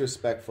speaking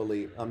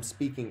disrespectfully. I'm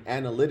speaking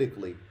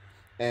analytically,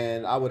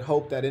 and I would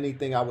hope that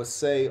anything I would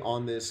say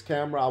on this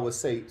camera, I would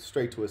say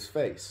straight to his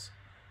face,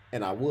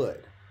 and I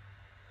would.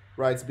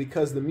 Right? It's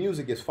because the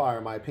music is fire,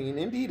 in my opinion.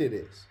 Indeed, it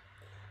is.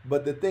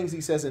 But the things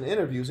he says in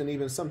interviews and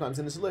even sometimes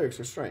in his lyrics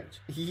are strange.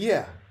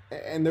 Yeah,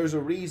 and there's a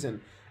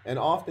reason. And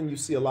often you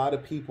see a lot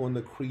of people in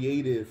the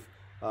creative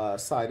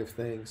side of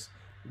things,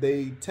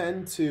 they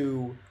tend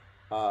to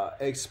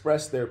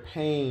express their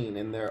pain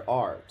in their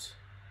art.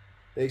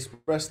 They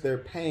express their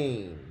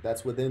pain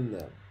that's within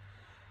them.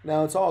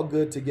 Now, it's all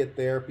good to get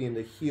therapy and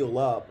to heal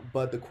up,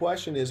 but the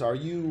question is, are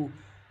you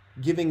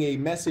giving a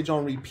message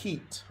on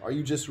repeat? Are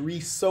you just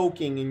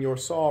re-soaking in your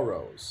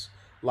sorrows?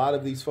 A lot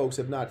of these folks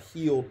have not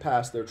healed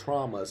past their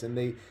traumas, and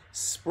they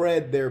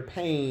spread their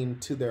pain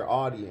to their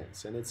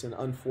audience, and it's an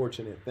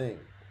unfortunate thing.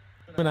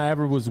 When I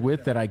ever was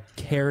with that I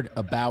cared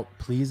about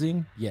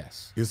pleasing,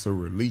 yes. It's a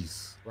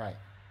release. Right.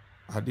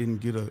 I didn't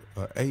get a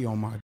A on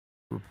my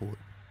report.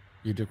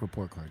 Your dick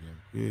report card,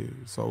 yeah. Yeah,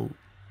 so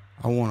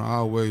I want to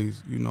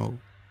always, you know,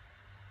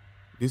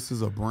 this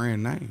is a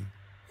brand name.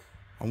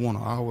 I want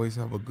to always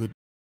have a good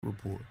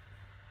report,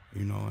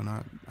 you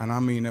know, and I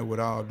mean that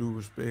with all due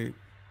respect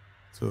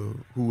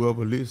to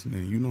whoever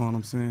listening, you know what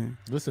I'm saying?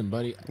 Listen,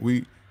 buddy.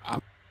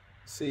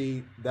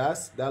 See,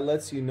 that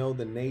lets you know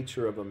the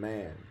nature of a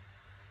man.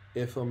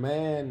 If a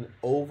man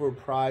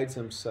overprides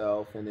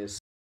himself in his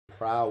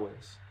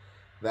prowess,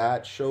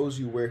 that shows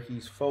you where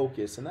he's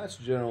focused, and that's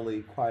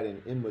generally quite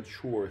an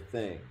immature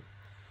thing.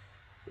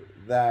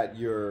 That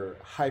you're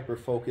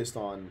hyper-focused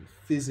on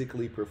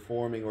physically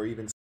performing or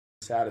even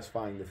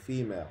satisfying the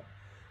female.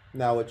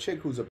 Now, a chick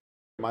who's a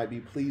might be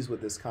pleased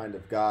with this kind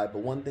of guy, but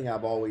one thing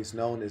I've always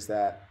known is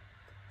that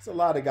there's a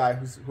lot of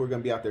guys who are going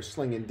to be out there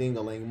slinging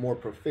ding-a-ling more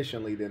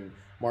proficiently than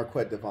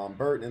Marquette Devon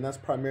Burton, and that's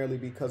primarily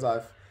because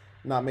I've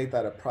not made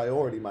that a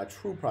priority. My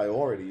true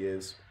priority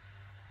is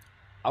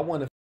I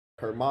want to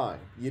her mind.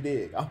 You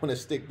dig? I want to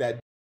stick that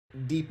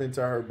deep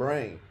into her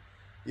brain.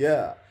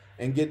 Yeah.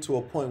 And get to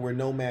a point where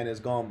no man has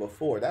gone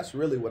before. That's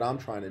really what I'm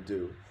trying to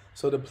do.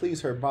 So to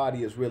please her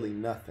body is really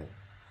nothing.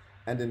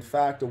 And in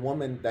fact, a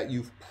woman that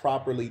you've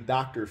properly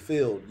Dr.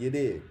 Phil'd, you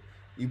did.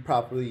 You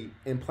properly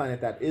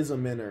implanted that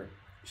ism in her.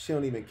 She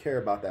don't even care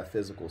about that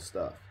physical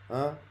stuff.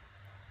 Huh?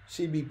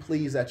 She'd be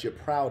pleased that you're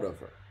proud of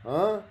her.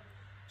 Huh?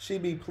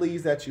 She'd be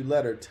pleased that you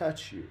let her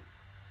touch you.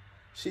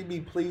 She'd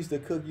be pleased to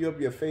cook you up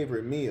your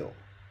favorite meal.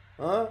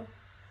 Huh?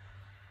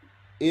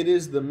 It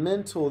is the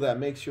mental that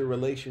makes your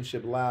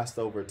relationship last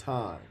over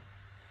time.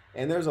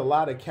 And there's a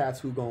lot of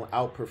cats who gonna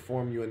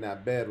outperform you in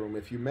that bedroom.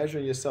 If you're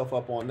measuring yourself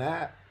up on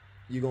that,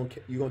 you're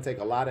gonna take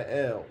a lot of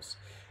L's.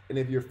 And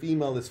if your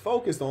female is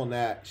focused on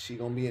that, she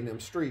gonna be in them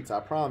streets, I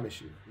promise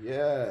you.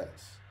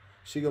 Yes.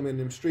 She gonna be in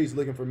them streets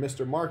looking for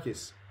Mr.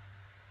 Marcus.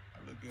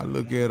 I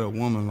look at a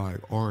woman like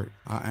art.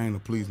 I aim to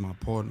please my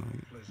partner.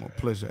 I'm a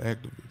pleasure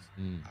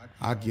activist.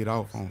 I get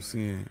off on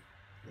seeing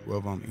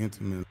whoever I'm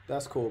intimate.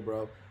 That's cool,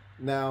 bro.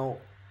 Now,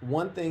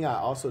 one thing I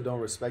also don't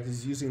respect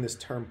is using this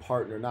term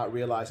partner, not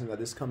realizing that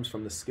this comes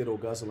from the skittle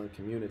guzzling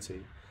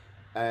community.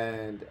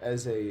 And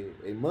as a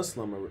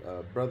Muslim,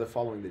 a brother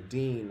following the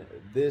deen,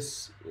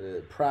 this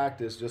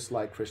practice, just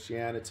like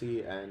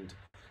Christianity and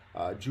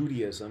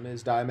Judaism,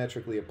 is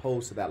diametrically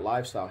opposed to that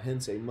lifestyle.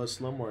 Hence, a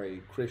Muslim or a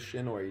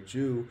Christian or a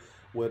Jew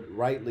would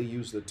rightly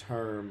use the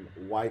term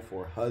wife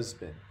or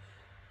husband.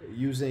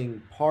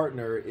 Using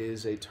partner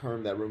is a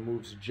term that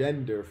removes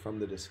gender from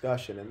the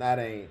discussion, and that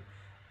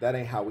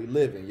ain't how we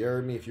live. And you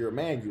heard me? If you're a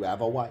man, you have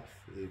a wife.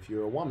 If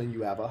you're a woman,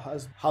 you have a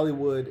husband.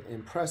 Hollywood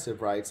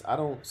Impressive writes, I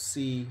don't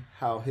see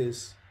how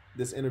this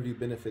this interview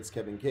benefits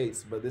Kevin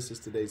Gates, but this is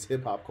today's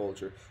hip hop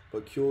culture,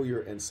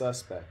 peculiar and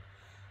suspect.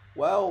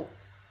 Well,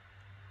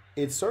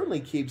 it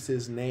certainly keeps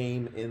his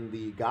name in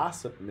the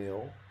gossip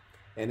mill,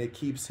 and it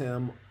keeps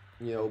him,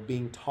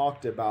 being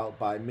talked about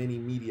by many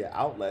media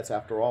outlets.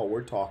 After all,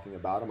 we're talking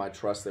about him. I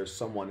trust there's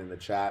someone in the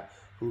chat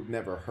who've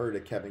never heard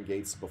of Kevin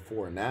Gates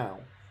before now,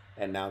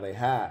 and now they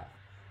have.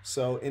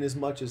 So in as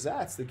much as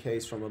that's the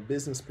case, from a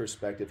business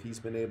perspective, he's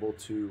been able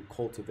to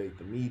cultivate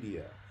the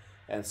media.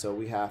 And so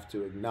we have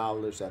to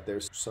acknowledge that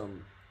there's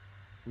some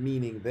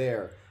meaning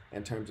there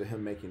in terms of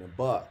him making a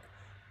buck.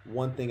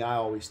 One thing I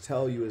always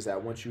tell you is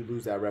that once you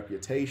lose that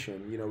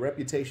reputation,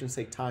 reputations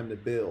take time to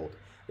build.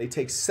 They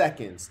take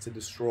seconds to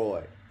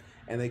destroy,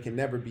 and they can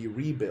never be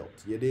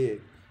rebuilt. You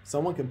dig?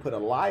 Someone can put a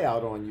lie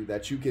out on you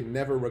that you can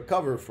never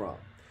recover from.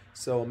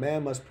 So a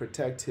man must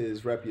protect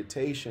his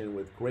reputation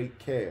with great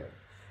care.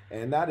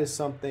 And that is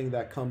something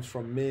that comes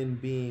from men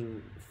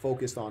being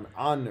focused on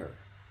honor.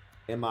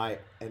 Am I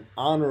an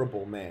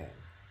honorable man?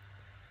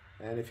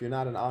 And if you're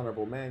not an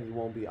honorable man, you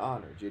won't be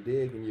honored. You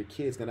dig? And your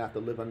kid's going to have to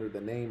live under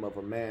the name of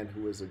a man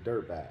who is a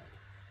dirtbag.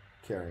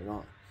 Carrying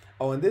on.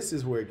 Oh, and this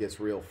is where it gets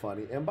real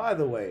funny. And by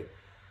the way,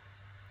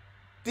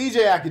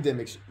 DJ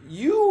Akademiks,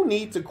 you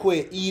need to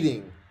quit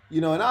eating.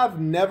 And I've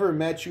never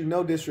met you,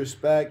 no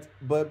disrespect,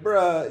 but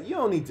bruh, you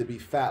don't need to be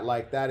fat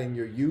like that in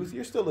your youth.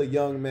 You're still a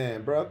young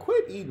man, bruh.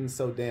 Quit eating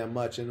so damn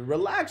much and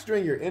relax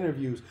during your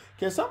interviews.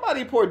 Can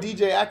somebody pour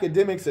DJ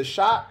Akademiks a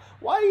shot?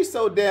 Why are you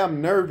so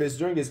damn nervous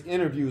during his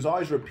interviews,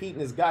 always repeating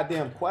his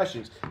goddamn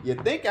questions? You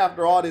think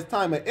after all this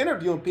time of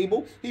interviewing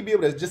people, he'd be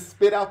able to just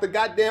spit out the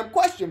goddamn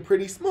question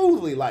pretty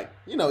smoothly. Like,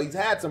 he's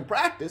had some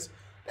practice.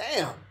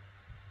 Damn.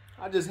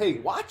 I just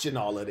hate watching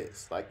all of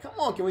this. Like, come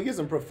on, can we get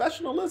some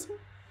professionalism?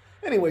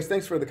 Anyways,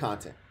 thanks for the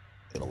content.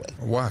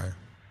 Why?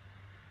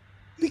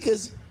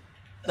 Because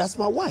that's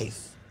my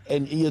wife,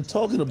 and you're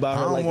talking about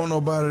her. I don't like, want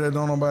nobody that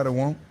don't nobody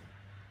want.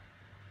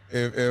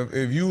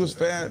 If you was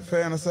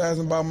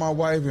fantasizing about my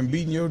wife and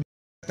beating your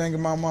thinking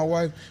about my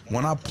wife,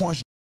 when I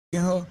punch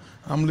in her,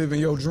 I'm living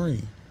your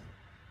dream.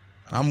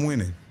 I'm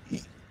winning.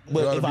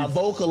 But if I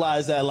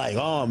vocalize that, like,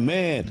 oh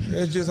man,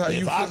 that's just how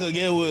you. If I could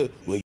get with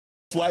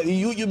wife,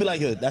 you'd be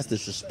like, that's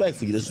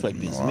disrespectful. You disrespect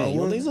this man.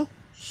 You don't think so?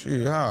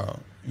 Shit, how?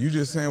 You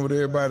just saying what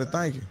everybody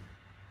thinking.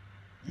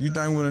 You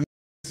think when a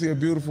see a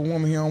beautiful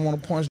woman, he don't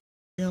want to punch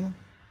in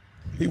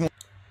her?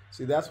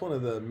 See, that's one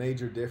of the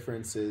major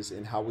differences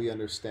in how we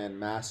understand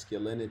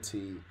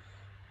masculinity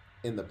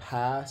in the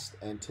past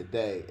and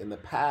today. In the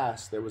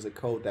past, there was a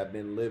code that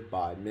men lived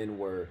by. Men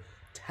were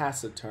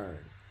taciturn,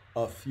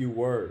 a few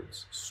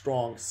words,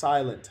 strong,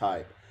 silent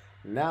type.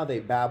 Now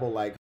they babble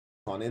like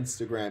on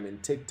Instagram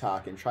and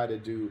TikTok and try to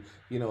do,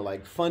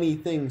 like funny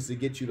things to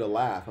get you to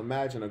laugh.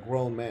 Imagine a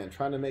grown man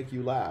trying to make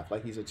you laugh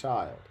like he's a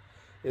child.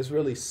 It's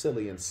really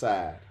silly and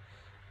sad.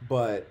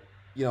 But,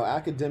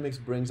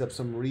 Akademiks brings up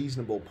some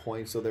reasonable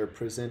points, so they're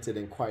presented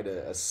in quite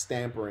a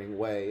stampering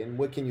way. And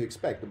what can you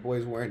expect? The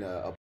boy's wearing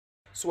a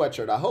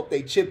sweatshirt. I hope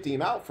they chipped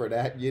him out for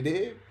that, you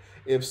did?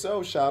 If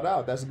so, shout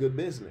out. That's good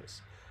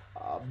business.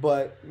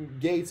 But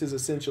Gates is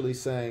essentially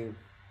saying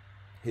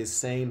his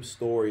same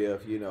story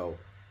of,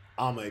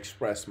 I'm going to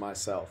express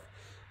myself.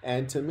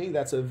 And to me,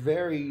 that's a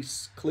very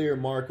clear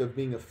mark of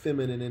being a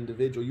feminine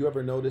individual. You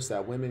ever notice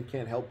that women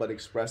can't help but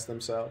express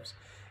themselves?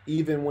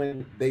 Even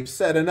when they've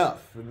said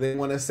enough, they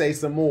want to say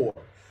some more.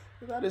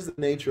 That is the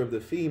nature of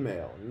the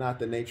female, not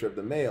the nature of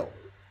the male.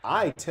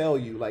 I tell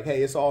you, like,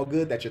 hey, it's all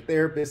good that your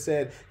therapist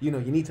said, you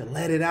need to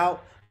let it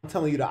out. I'm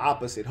telling you the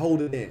opposite.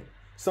 Hold it in.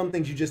 Some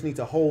things you just need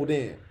to hold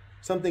in.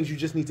 Some things you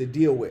just need to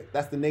deal with.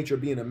 That's the nature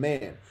of being a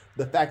man.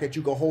 The fact that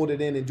you can hold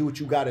it in and do what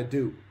you got to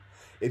do.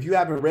 If you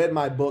haven't read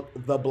my book,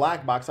 The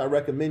Black Box, I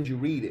recommend you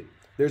read it.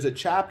 There's a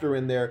chapter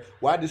in there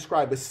where I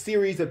describe a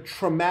series of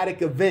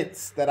traumatic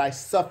events that I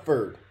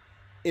suffered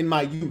in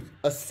my youth,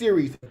 a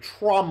series of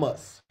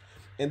traumas.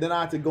 And then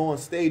I had to go on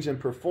stage and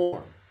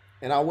perform.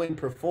 And I went and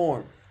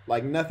performed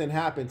like nothing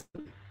happened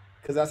to me,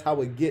 because that's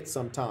how it gets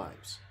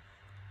sometimes.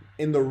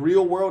 In the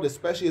real world,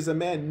 especially as a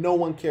man, no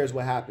one cares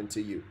what happened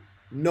to you.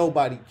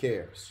 Nobody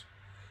cares.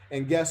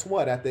 And guess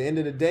what? At the end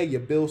of the day, your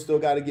bills still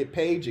got to get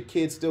paid, your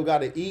kids still got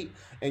to eat,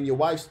 and your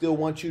wife still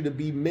wants you to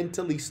be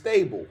mentally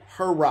stable.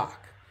 Her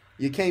rock.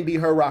 You can't be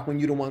her rock when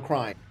you're the one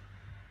crying.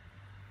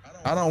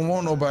 I don't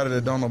want nobody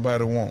that don't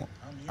nobody want.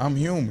 I'm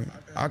human.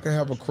 I can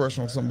have a crush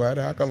on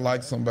somebody. I can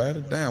like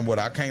somebody. Damn, what,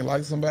 I can't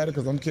like somebody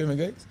because I'm Kevin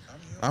Gates?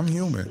 I'm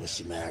human. Was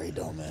she married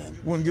though, man?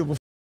 Wouldn't give a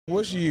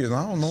what she is.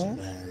 I don't know.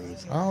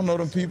 I don't know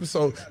them people,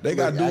 so they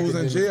got dudes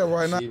in jail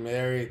right now. She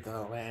married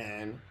though,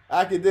 man.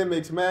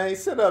 Akademiks, man,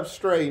 sit up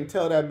straight and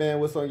tell that man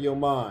what's on your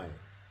mind.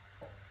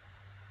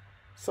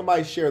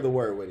 Somebody share the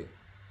word with him.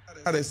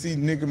 How they see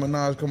Nicki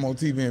Minaj come on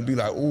TV and be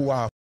like, ooh,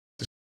 I'll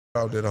the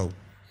out that hoe.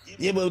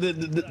 Yeah, but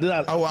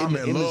I'm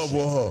in love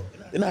with her.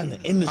 They're not in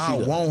the industry. I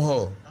want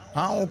her.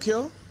 I don't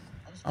care.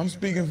 I'm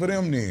speaking for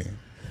them then.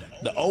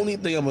 The only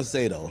thing I'm gonna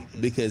say though,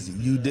 because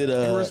you did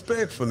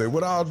respectfully,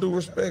 with all due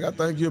respect, I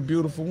think you're a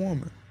beautiful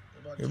woman.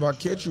 If I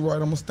catch you right,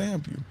 I'm gonna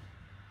stamp you.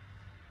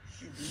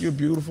 You're a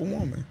beautiful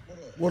woman.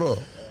 What up?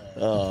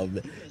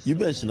 You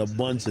mentioned a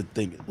bunch of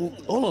things.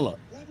 Hold on.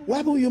 What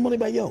happened with your money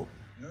back, yo?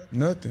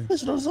 Nothing.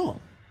 Listen on the song.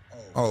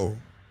 Oh,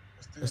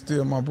 it's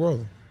still my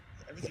brother.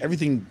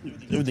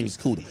 Everything's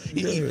cool.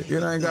 Yeah,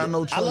 it ain't got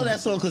no choice. I love that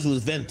song because it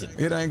was venting.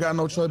 It ain't got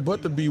no choice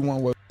but to be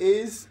one way.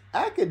 Is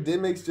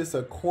Academics just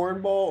a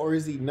cornball, or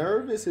is he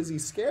nervous? Is he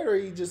scared, or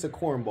is he just a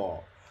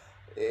cornball?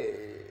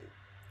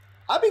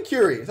 I'd be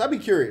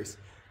curious.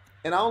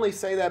 And I only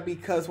say that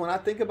because when I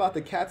think about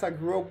the cats I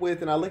grew up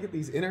with and I look at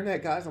these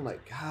internet guys, I'm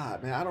like,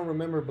 God, man, I don't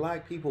remember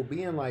black people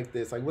being like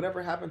this. Like,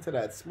 whatever happened to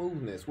that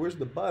smoothness? Where's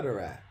the butter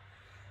at?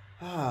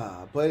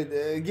 But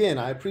again,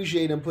 I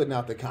appreciate him putting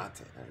out the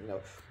content, you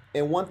know.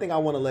 And one thing I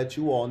want to let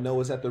you all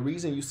know is that the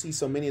reason you see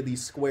so many of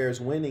these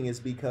squares winning is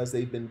because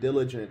they've been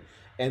diligent,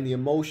 and the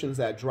emotions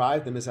that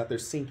drive them is that they're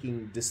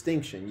seeking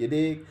distinction. You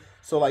dig?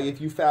 So like if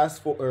you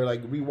fast forward or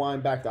like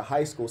rewind back to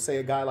high school, say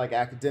a guy like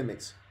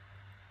Academics,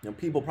 you know,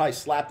 people probably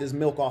slapped his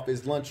milk off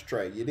his lunch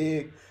tray. You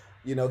dig?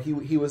 You know,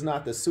 he was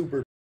not the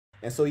super.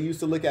 And so he used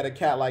to look at a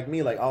cat like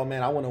me like, oh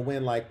man, I want to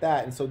win like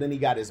that. And so then he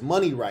got his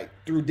money right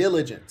through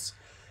diligence.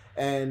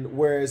 And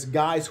whereas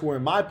guys who were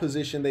in my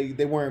position,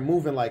 they weren't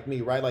moving like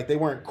me, right? Like they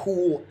weren't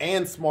cool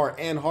and smart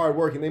and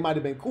hardworking. They might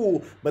have been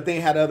cool, but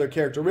they had other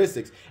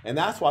characteristics. And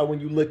that's why when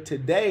you look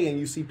today and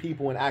you see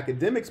people in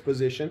Academics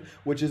position,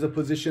 which is a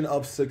position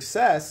of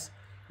success,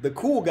 the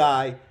cool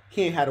guy,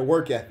 he ain't had a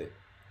work ethic.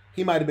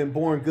 He might have been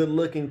born good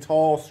looking,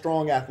 tall,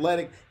 strong,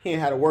 athletic. He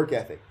ain't had a work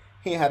ethic.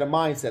 He ain't had a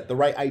mindset, the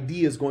right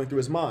ideas going through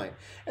his mind.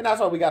 And that's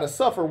why we got to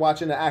suffer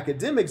watching the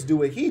Academics do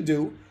what he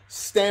do,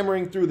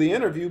 stammering through the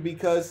interview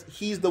because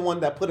he's the one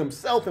that put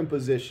himself in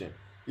position.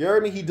 You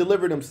heard me? He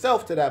delivered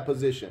himself to that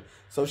position.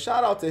 So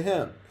shout out to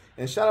him.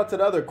 And shout out to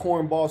the other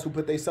cornballs who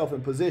put themselves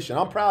in position.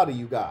 I'm proud of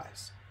you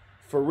guys.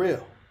 For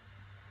real.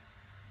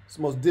 It's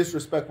the most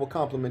disrespectful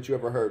compliment you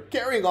ever heard.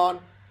 Carrying on.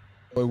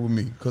 With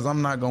me, because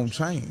I'm not going to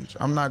change.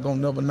 I'm not going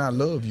to never not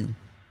love you.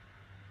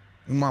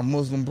 You my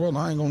Muslim brother,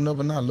 I ain't going to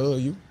never not love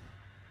you.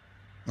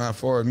 Now, as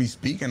far as me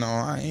speaking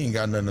on, I ain't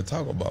got nothing to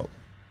talk about.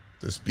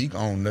 To speak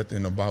on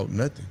nothing about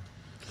nothing,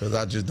 because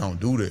I just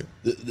don't do that.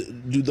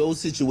 Do those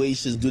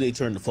situations, do they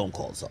turn the phone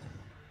calls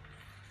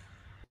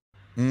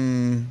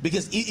on?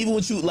 Because even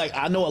with you, like,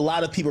 I know a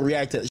lot of people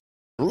react to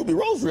Ruby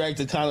Rose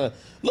reacted kind of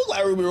look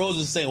like Ruby Rose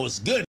is saying what's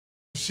good.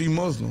 She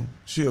Muslim.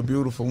 She a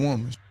beautiful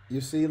woman.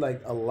 You see,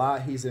 like a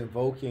lot, he's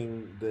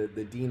invoking the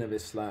deen of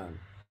Islam.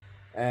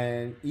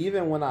 And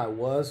even when I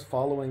was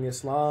following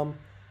Islam,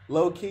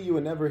 low-key, you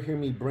would never hear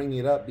me bring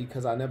it up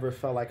because I never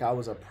felt like I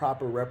was a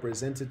proper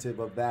representative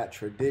of that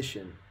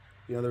tradition.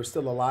 You know, there's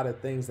still a lot of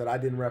things that I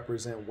didn't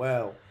represent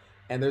well.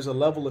 And there's a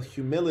level of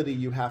humility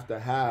you have to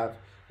have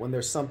when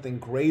there's something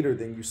greater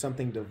than you,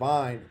 something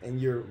divine, and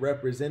you're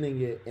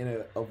representing it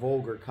in a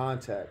vulgar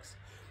context.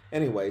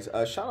 Anyways,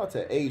 shout out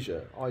to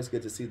Asia. Always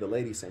good to see the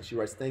lady saying. She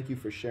writes, thank you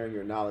for sharing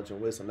your knowledge and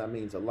wisdom. That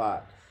means a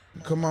lot.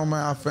 Come on,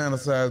 man. I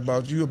fantasize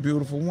about you. You're a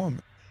beautiful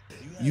woman.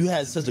 You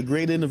had such a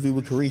great interview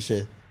with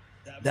Carisha.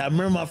 I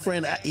remember my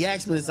friend, he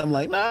asked me this. I'm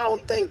like, I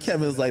don't think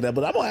Kevin's like that,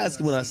 but I'm going to ask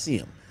him when I see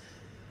him.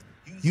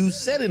 You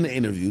said in the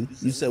interview,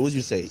 what'd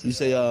you say? You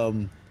say,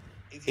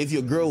 if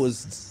your girl was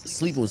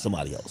sleeping with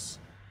somebody else,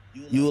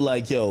 you were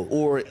like, yo,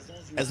 or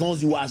as long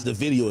as you watch the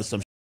video or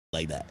some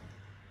like that.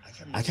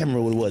 I can't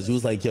remember what it was. It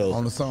was like, yo.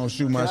 On the song,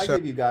 Shoot My Shot. Can I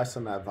give you guys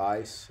some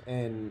advice?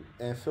 And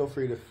feel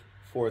free to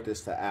forward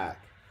this to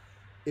Ack.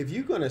 If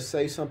you're going to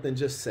say something,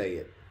 just say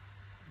it.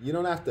 You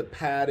don't have to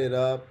pad it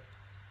up.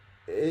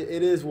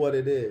 It is what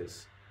it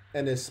is.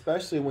 And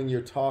especially when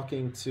you're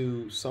talking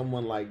to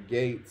someone like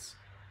Gates,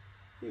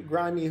 he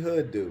grimy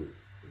hood dude.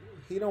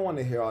 He don't want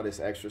to hear all this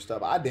extra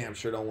stuff. I damn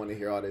sure don't want to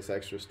hear all this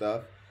extra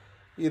stuff.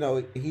 You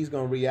know, he's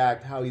going to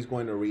react how he's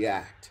going to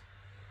react.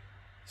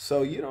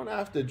 So you don't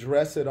have to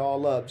dress it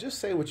all up. Just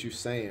say what you're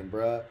saying,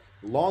 bruh.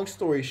 Long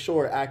story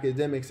short,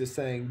 Academics is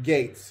saying,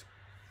 Gates,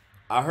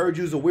 I heard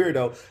you's a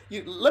weirdo.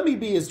 Let me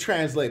be his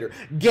translator.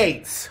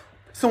 Gates.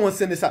 Someone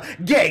send this out.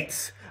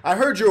 Gates, I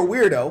heard you're a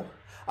weirdo.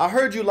 I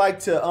heard you like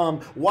to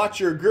watch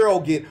your girl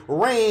get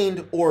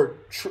railed or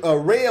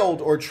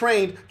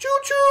trained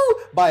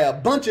choo-choo by a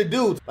bunch of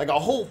dudes. Like a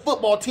whole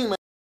football team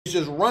is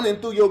just running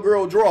through your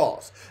girl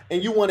drawers.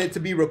 And you want it to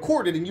be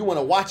recorded and you want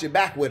to watch it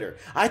back with her.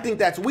 I think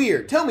that's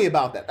weird. Tell me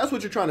about that. That's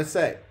what you're trying to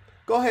say.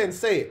 Go ahead and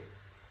say it.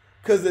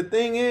 Because the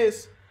thing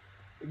is,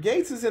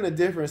 Gates is in a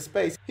different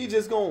space. He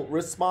just going to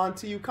respond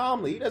to you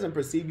calmly. He doesn't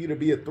perceive you to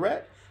be a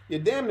threat. You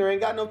damn near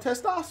ain't got no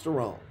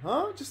testosterone.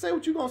 Huh? Just say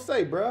what you going to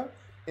say, bruh.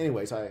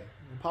 Anyways, I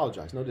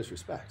apologize. No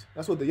disrespect.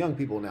 That's what the young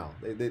people now.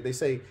 They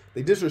say,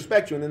 they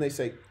disrespect you and then they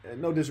say,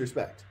 no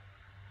disrespect.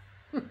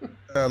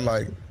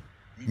 Like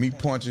me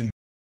punching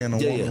in a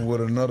woman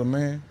with another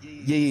man?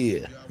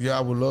 Yeah. Yeah,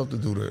 I would love to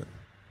do that.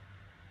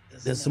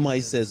 Then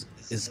somebody says,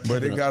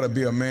 but it got to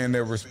be a man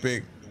that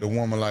respect the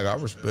woman like I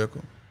respect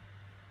her.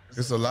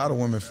 It's a lot of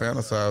women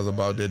fantasize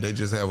about that. They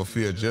just have a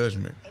fear of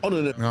judgment. Oh,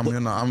 no.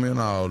 I'm in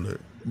all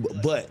that.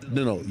 But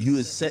no.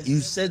 You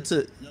said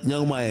to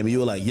Young Miami, you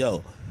were like,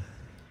 yo,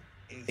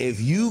 if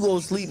you go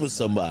sleep with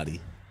somebody,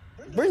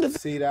 bring the.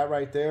 See that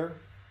right there?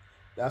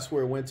 That's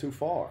where it went too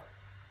far.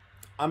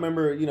 I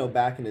remember,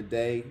 back in the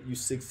day, you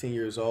 16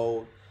 years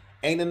old,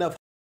 ain't enough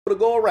to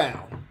go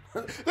around.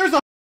 There's a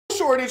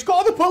shortage.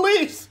 Call the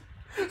police.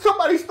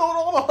 Somebody stole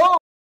all the hoes.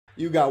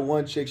 You got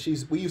one chick.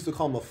 We used to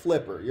call him a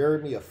flipper. You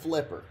heard me? A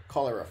flipper.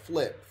 Call her a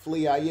flip.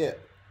 Flea I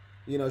yip.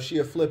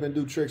 She'll flip and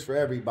do tricks for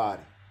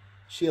everybody.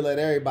 She'll let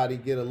everybody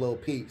get a little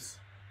piece.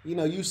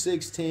 You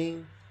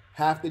 16.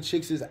 Half the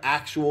chicks is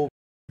actual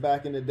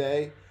back in the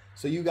day.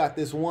 So you got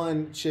this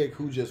one chick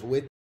who just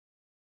with.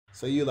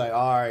 So you like,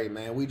 all right,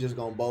 man, we just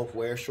gonna both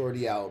wear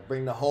shorty out.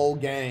 Bring the whole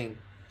gang.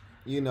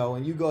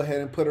 And you go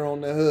ahead and put her on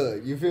the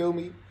hood. You feel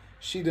me?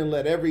 She done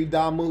let every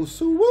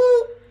Damu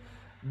woo.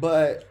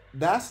 But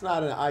that's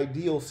not an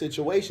ideal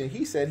situation.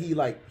 He said he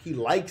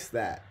likes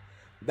that.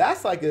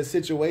 That's like a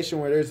situation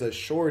where there's a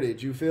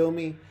shortage. You feel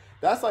me?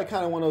 That's like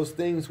kind of one of those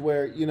things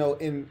where,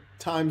 in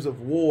times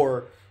of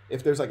war,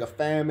 if there's like a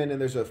famine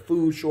and there's a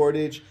food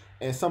shortage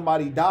and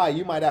somebody died,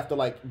 you might have to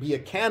like be a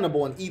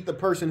cannibal and eat the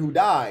person who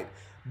died.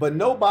 But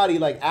nobody,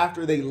 like,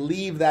 after they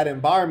leave that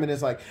environment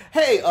is like,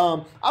 hey,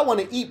 I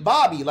want to eat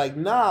Bobby. Like,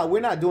 nah, we're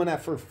not doing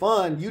that for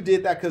fun. You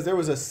did that because there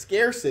was a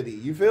scarcity.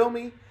 You feel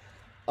me?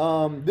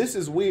 This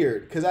is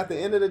weird because at the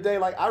end of the day,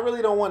 like, I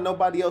really don't want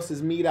nobody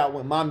else's meat out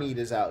when my meat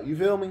is out. You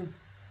feel me?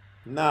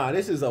 Nah,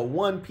 this is a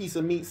one piece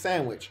of meat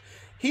sandwich.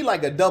 He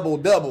like a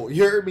double.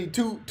 You heard me?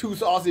 Two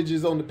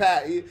sausages on the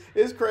pat.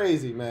 It's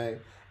crazy, man.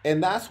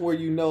 And that's where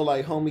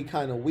like, homie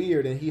kind of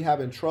weird and he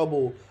having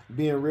trouble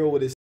being real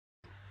with his,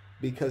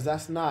 because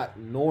that's not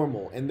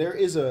normal. And there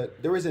is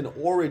an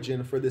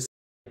origin for this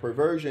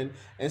perversion.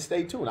 And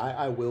stay tuned.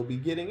 I will be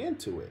getting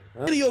into it.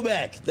 Video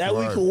back that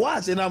we could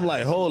watch, and I'm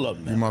like, hold up,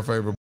 man. You my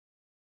favorite.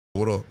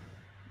 What up?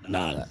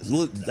 Nah.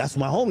 Look, that's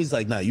my homie's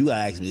like, nah, you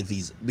gotta ask me if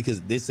he's,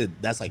 because they said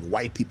that's like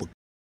white people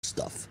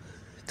stuff.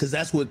 Because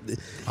that's what.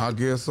 I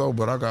guess so,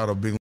 but I got a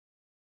big,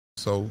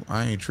 so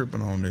I ain't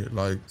tripping on it.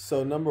 Like,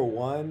 so number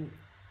one,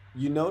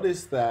 you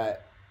notice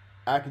that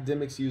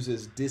Academics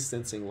uses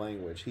distancing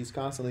language. He's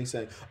constantly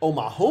saying, oh,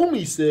 my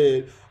homie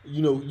said,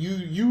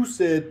 you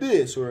said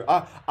this, or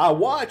I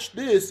watched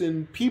this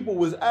and people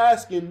was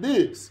asking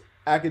this.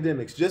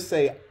 Academics, just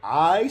say,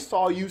 I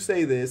saw you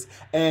say this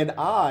and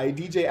I,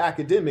 DJ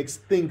Academics,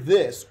 think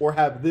this or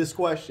have this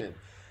question.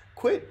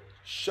 Quit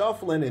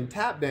shuffling and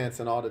tap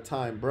dancing all the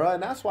time, bruh.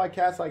 And that's why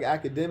cats like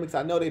Academics,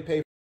 I know they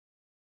pay.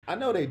 I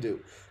know they do.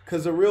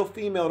 Because a real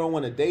female don't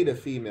want to date a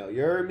female.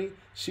 You heard me?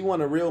 She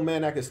want a real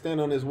man that can stand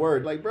on his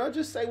word. Like, bro,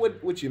 just say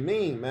what you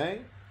mean,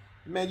 man.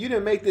 Man, you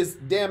didn't make this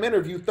damn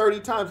interview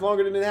 30 times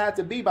longer than it had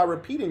to be by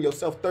repeating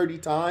yourself 30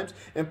 times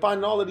and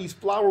finding all of these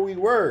flowery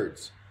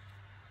words.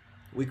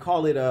 We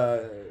call it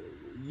a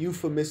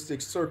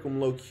euphemistic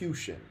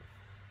circumlocution.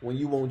 When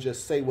you won't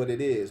just say what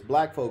it is.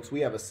 Black folks, we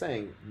have a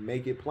saying,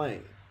 make it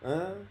plain.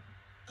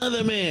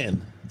 Other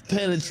man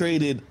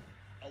penetrated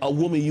a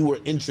woman you were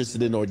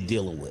interested in or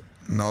dealing with.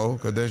 No,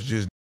 because that's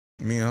just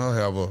me and her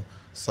have a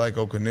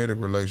psychokinetic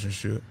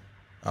relationship.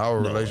 Our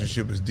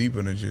relationship is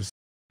deeper than just.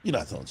 You're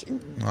not telling you.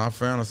 I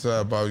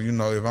fantasize about,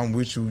 if I'm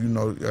with you,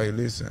 hey,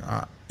 listen,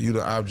 you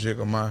the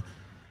object of my,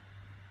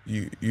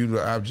 you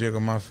the object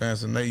of my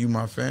fantasy. You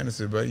my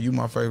fantasy, but you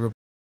my favorite.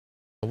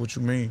 What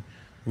you mean?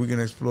 We can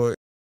explore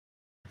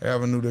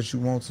avenue that you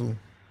want to.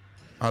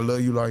 I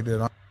love you like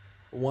that.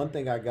 One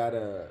thing I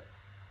gotta,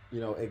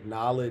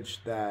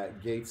 acknowledge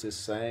that Gates is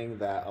saying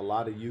that a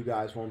lot of you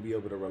guys won't be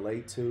able to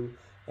relate to,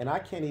 and I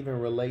can't even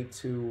relate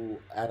to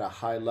at a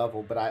high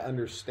level, but I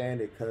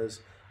understand it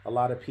because a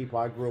lot of people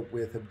I grew up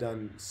with have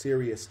done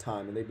serious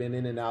time and they've been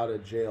in and out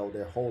of jail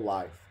their whole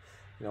life.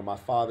 My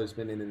father's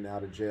been in and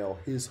out of jail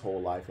his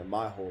whole life and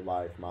my whole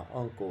life. My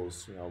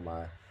uncles,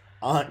 my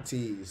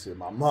aunties,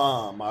 my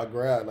mom, my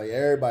grandma, like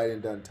everybody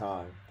done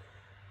time.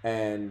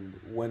 And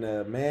when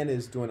a man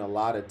is doing a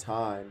lot of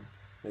time,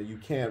 you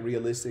can't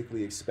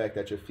realistically expect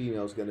that your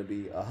female is going to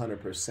be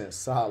 100%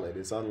 solid.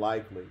 It's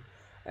unlikely.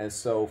 And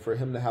so for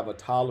him to have a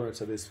tolerance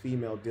of his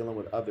female dealing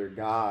with other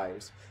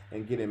guys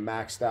and getting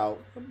maxed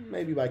out,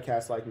 maybe by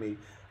cats like me,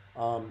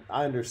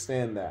 I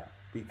understand that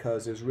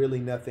because there's really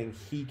nothing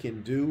he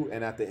can do.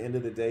 And at the end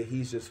of the day,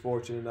 he's just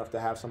fortunate enough to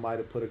have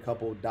somebody to put a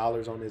couple of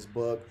dollars on his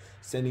book,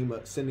 send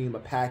him a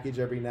package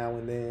every now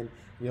and then,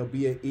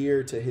 be an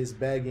ear to his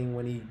begging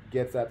when he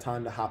gets that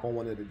time to hop on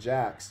one of the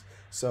jacks.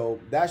 So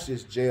that's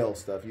just jail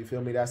stuff. You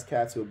feel me? That's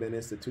cats who have been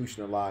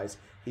institutionalized.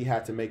 He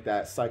had to make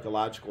that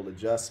psychological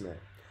adjustment.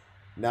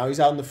 Now he's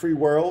out in the free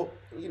world.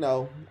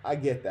 I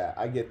get that.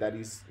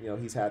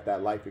 He's had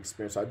that life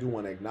experience. So I do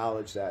want to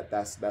acknowledge that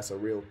that's a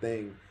real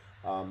thing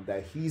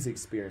that he's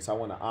experienced. I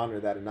want to honor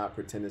that and not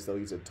pretend as though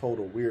he's a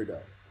total weirdo.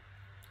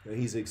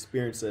 He's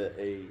experienced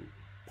a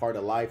part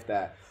of life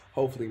that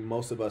hopefully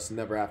most of us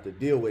never have to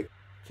deal with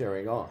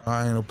carrying on.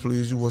 I ain't gonna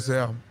please you, what's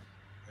up?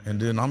 And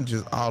then I'm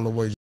just all the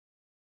way.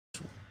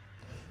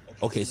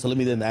 Okay, so let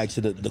me then ask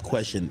you the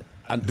question.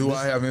 Do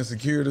I have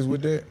insecurities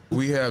with that?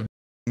 We have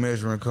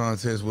measuring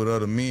contests with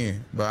other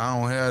men, but I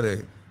don't have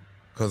that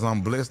because I'm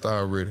blessed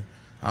already.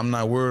 I'm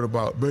not worried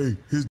about, babe,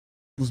 his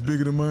was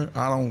bigger than mine.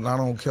 I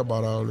don't care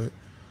about all that.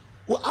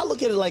 Well, I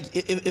look at it like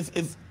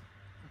if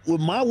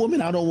with my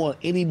woman, I don't want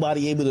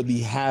anybody able to be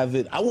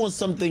having. I want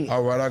something.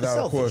 All right, I got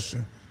selfish.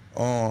 a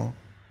question.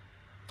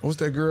 What's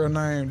that girl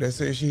name that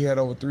said she had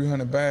over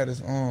 300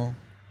 baddies?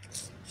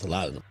 It's a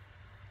lot of them.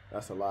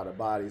 That's a lot of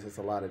bodies. It's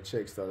a lot of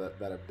chicks that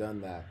have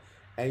done that.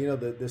 And you know,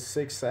 the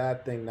sick,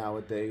 sad thing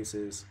nowadays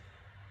is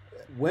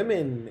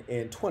women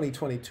in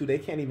 2022, they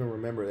can't even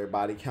remember their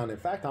body count. In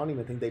fact, I don't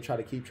even think they try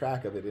to keep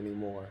track of it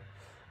anymore.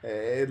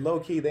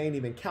 Low key, they ain't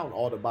even count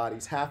all the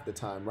bodies half the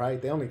time,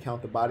 right? They only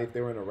count the body if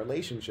they were in a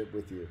relationship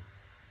with you.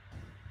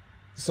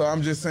 So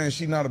I'm just saying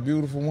she not a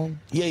beautiful woman?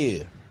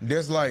 Yeah.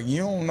 That's like,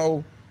 you don't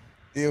know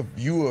if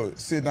you will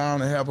sit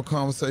down and have a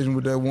conversation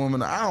with that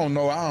woman. I don't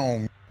know. I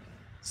don't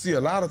see,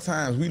 a lot of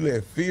times we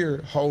let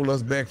fear hold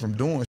us back from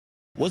doing.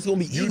 What's gonna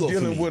be You ego for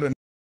dealing me? with a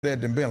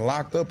that done been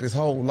locked up his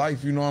whole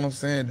life, you know what I'm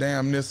saying?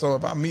 Damn this. So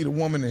if I meet a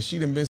woman and she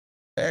done been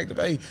active,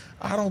 hey,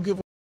 I don't give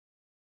a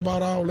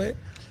about all that.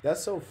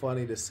 That's so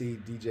funny to see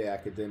DJ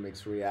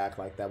Academics react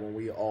like that when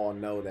we all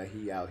know that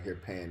he out here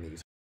paying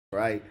these,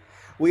 right?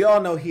 We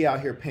all know he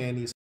out here paying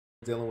these,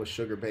 dealing with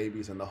sugar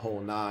babies and the whole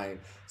nine.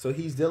 So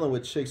he's dealing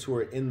with chicks who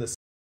are in the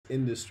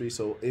industry.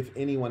 So if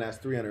anyone has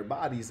 300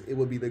 bodies, it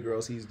would be the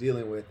girls he's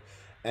dealing with.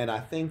 And I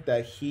think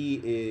that he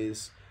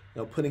is,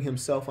 you know, putting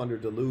himself under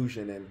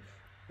delusion. And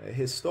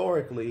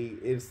historically,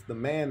 it's the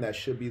man that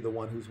should be the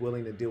one who's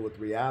willing to deal with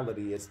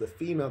reality. It's the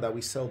female that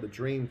we sell the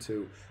dream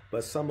to,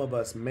 but some of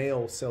us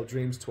males sell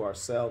dreams to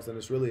ourselves, and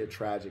it's really a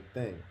tragic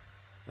thing.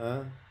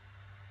 Huh?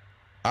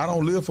 I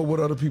don't live for what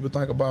other people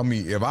think about me.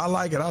 If I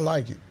like it, I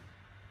like it.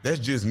 That's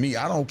just me.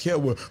 I don't care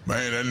what,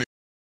 man, that nigga.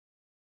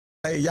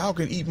 Hey, y'all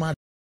can eat my,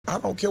 I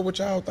don't care what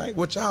y'all think.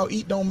 What y'all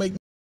eat don't make me.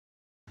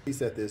 He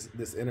said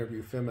this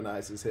interview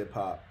feminizes hip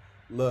hop.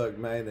 Look,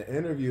 man, the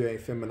interview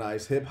ain't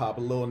feminized hip hop.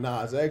 Lil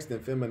Nas X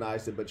didn't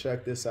feminize it, but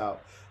check this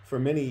out. For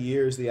many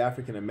years, the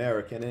African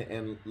American,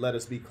 and let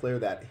us be clear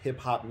that hip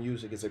hop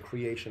music is a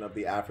creation of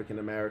the African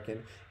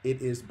American.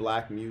 It is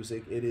black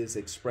music. It is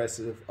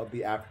expressive of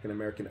the African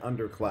American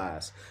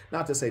underclass.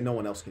 Not to say no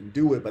one else can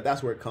do it, but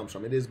that's where it comes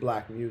from. It is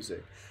black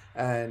music.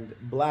 And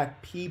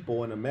black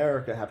people in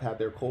America have had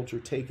their culture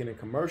taken and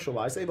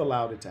commercialized. They've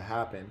allowed it to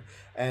happen.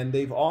 And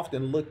they've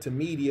often looked to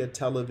media,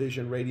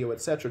 television, radio,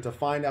 etc. to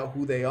find out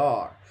who they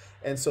are.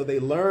 And so they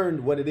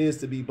learned what it is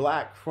to be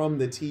black from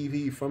the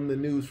TV, from the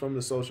news, from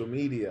the social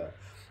media.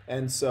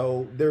 And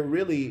so they're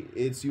really,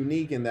 it's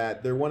unique in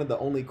that they're one of the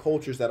only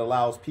cultures that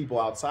allows people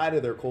outside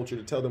of their culture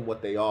to tell them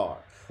what they are.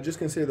 Just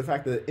consider the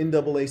fact that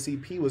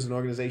NAACP was an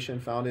organization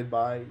founded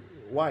by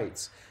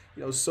whites.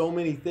 You know, so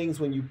many things,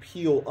 when you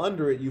peel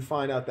under it, you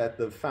find out that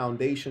the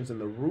foundations and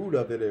the root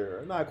of it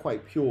are not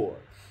quite pure.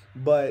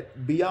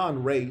 But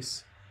beyond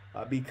race,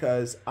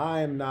 because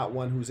I am not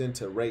one who's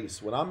into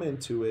race, what I'm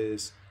into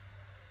is,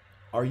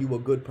 are you a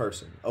good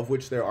person, of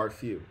which there are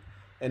few?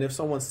 And if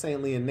someone's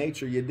saintly in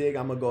nature, you dig,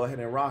 I'm going to go ahead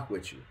and rock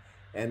with you.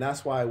 And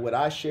that's why what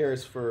I share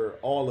is for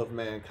all of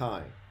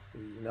mankind.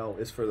 You know,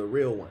 it's for the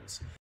real ones.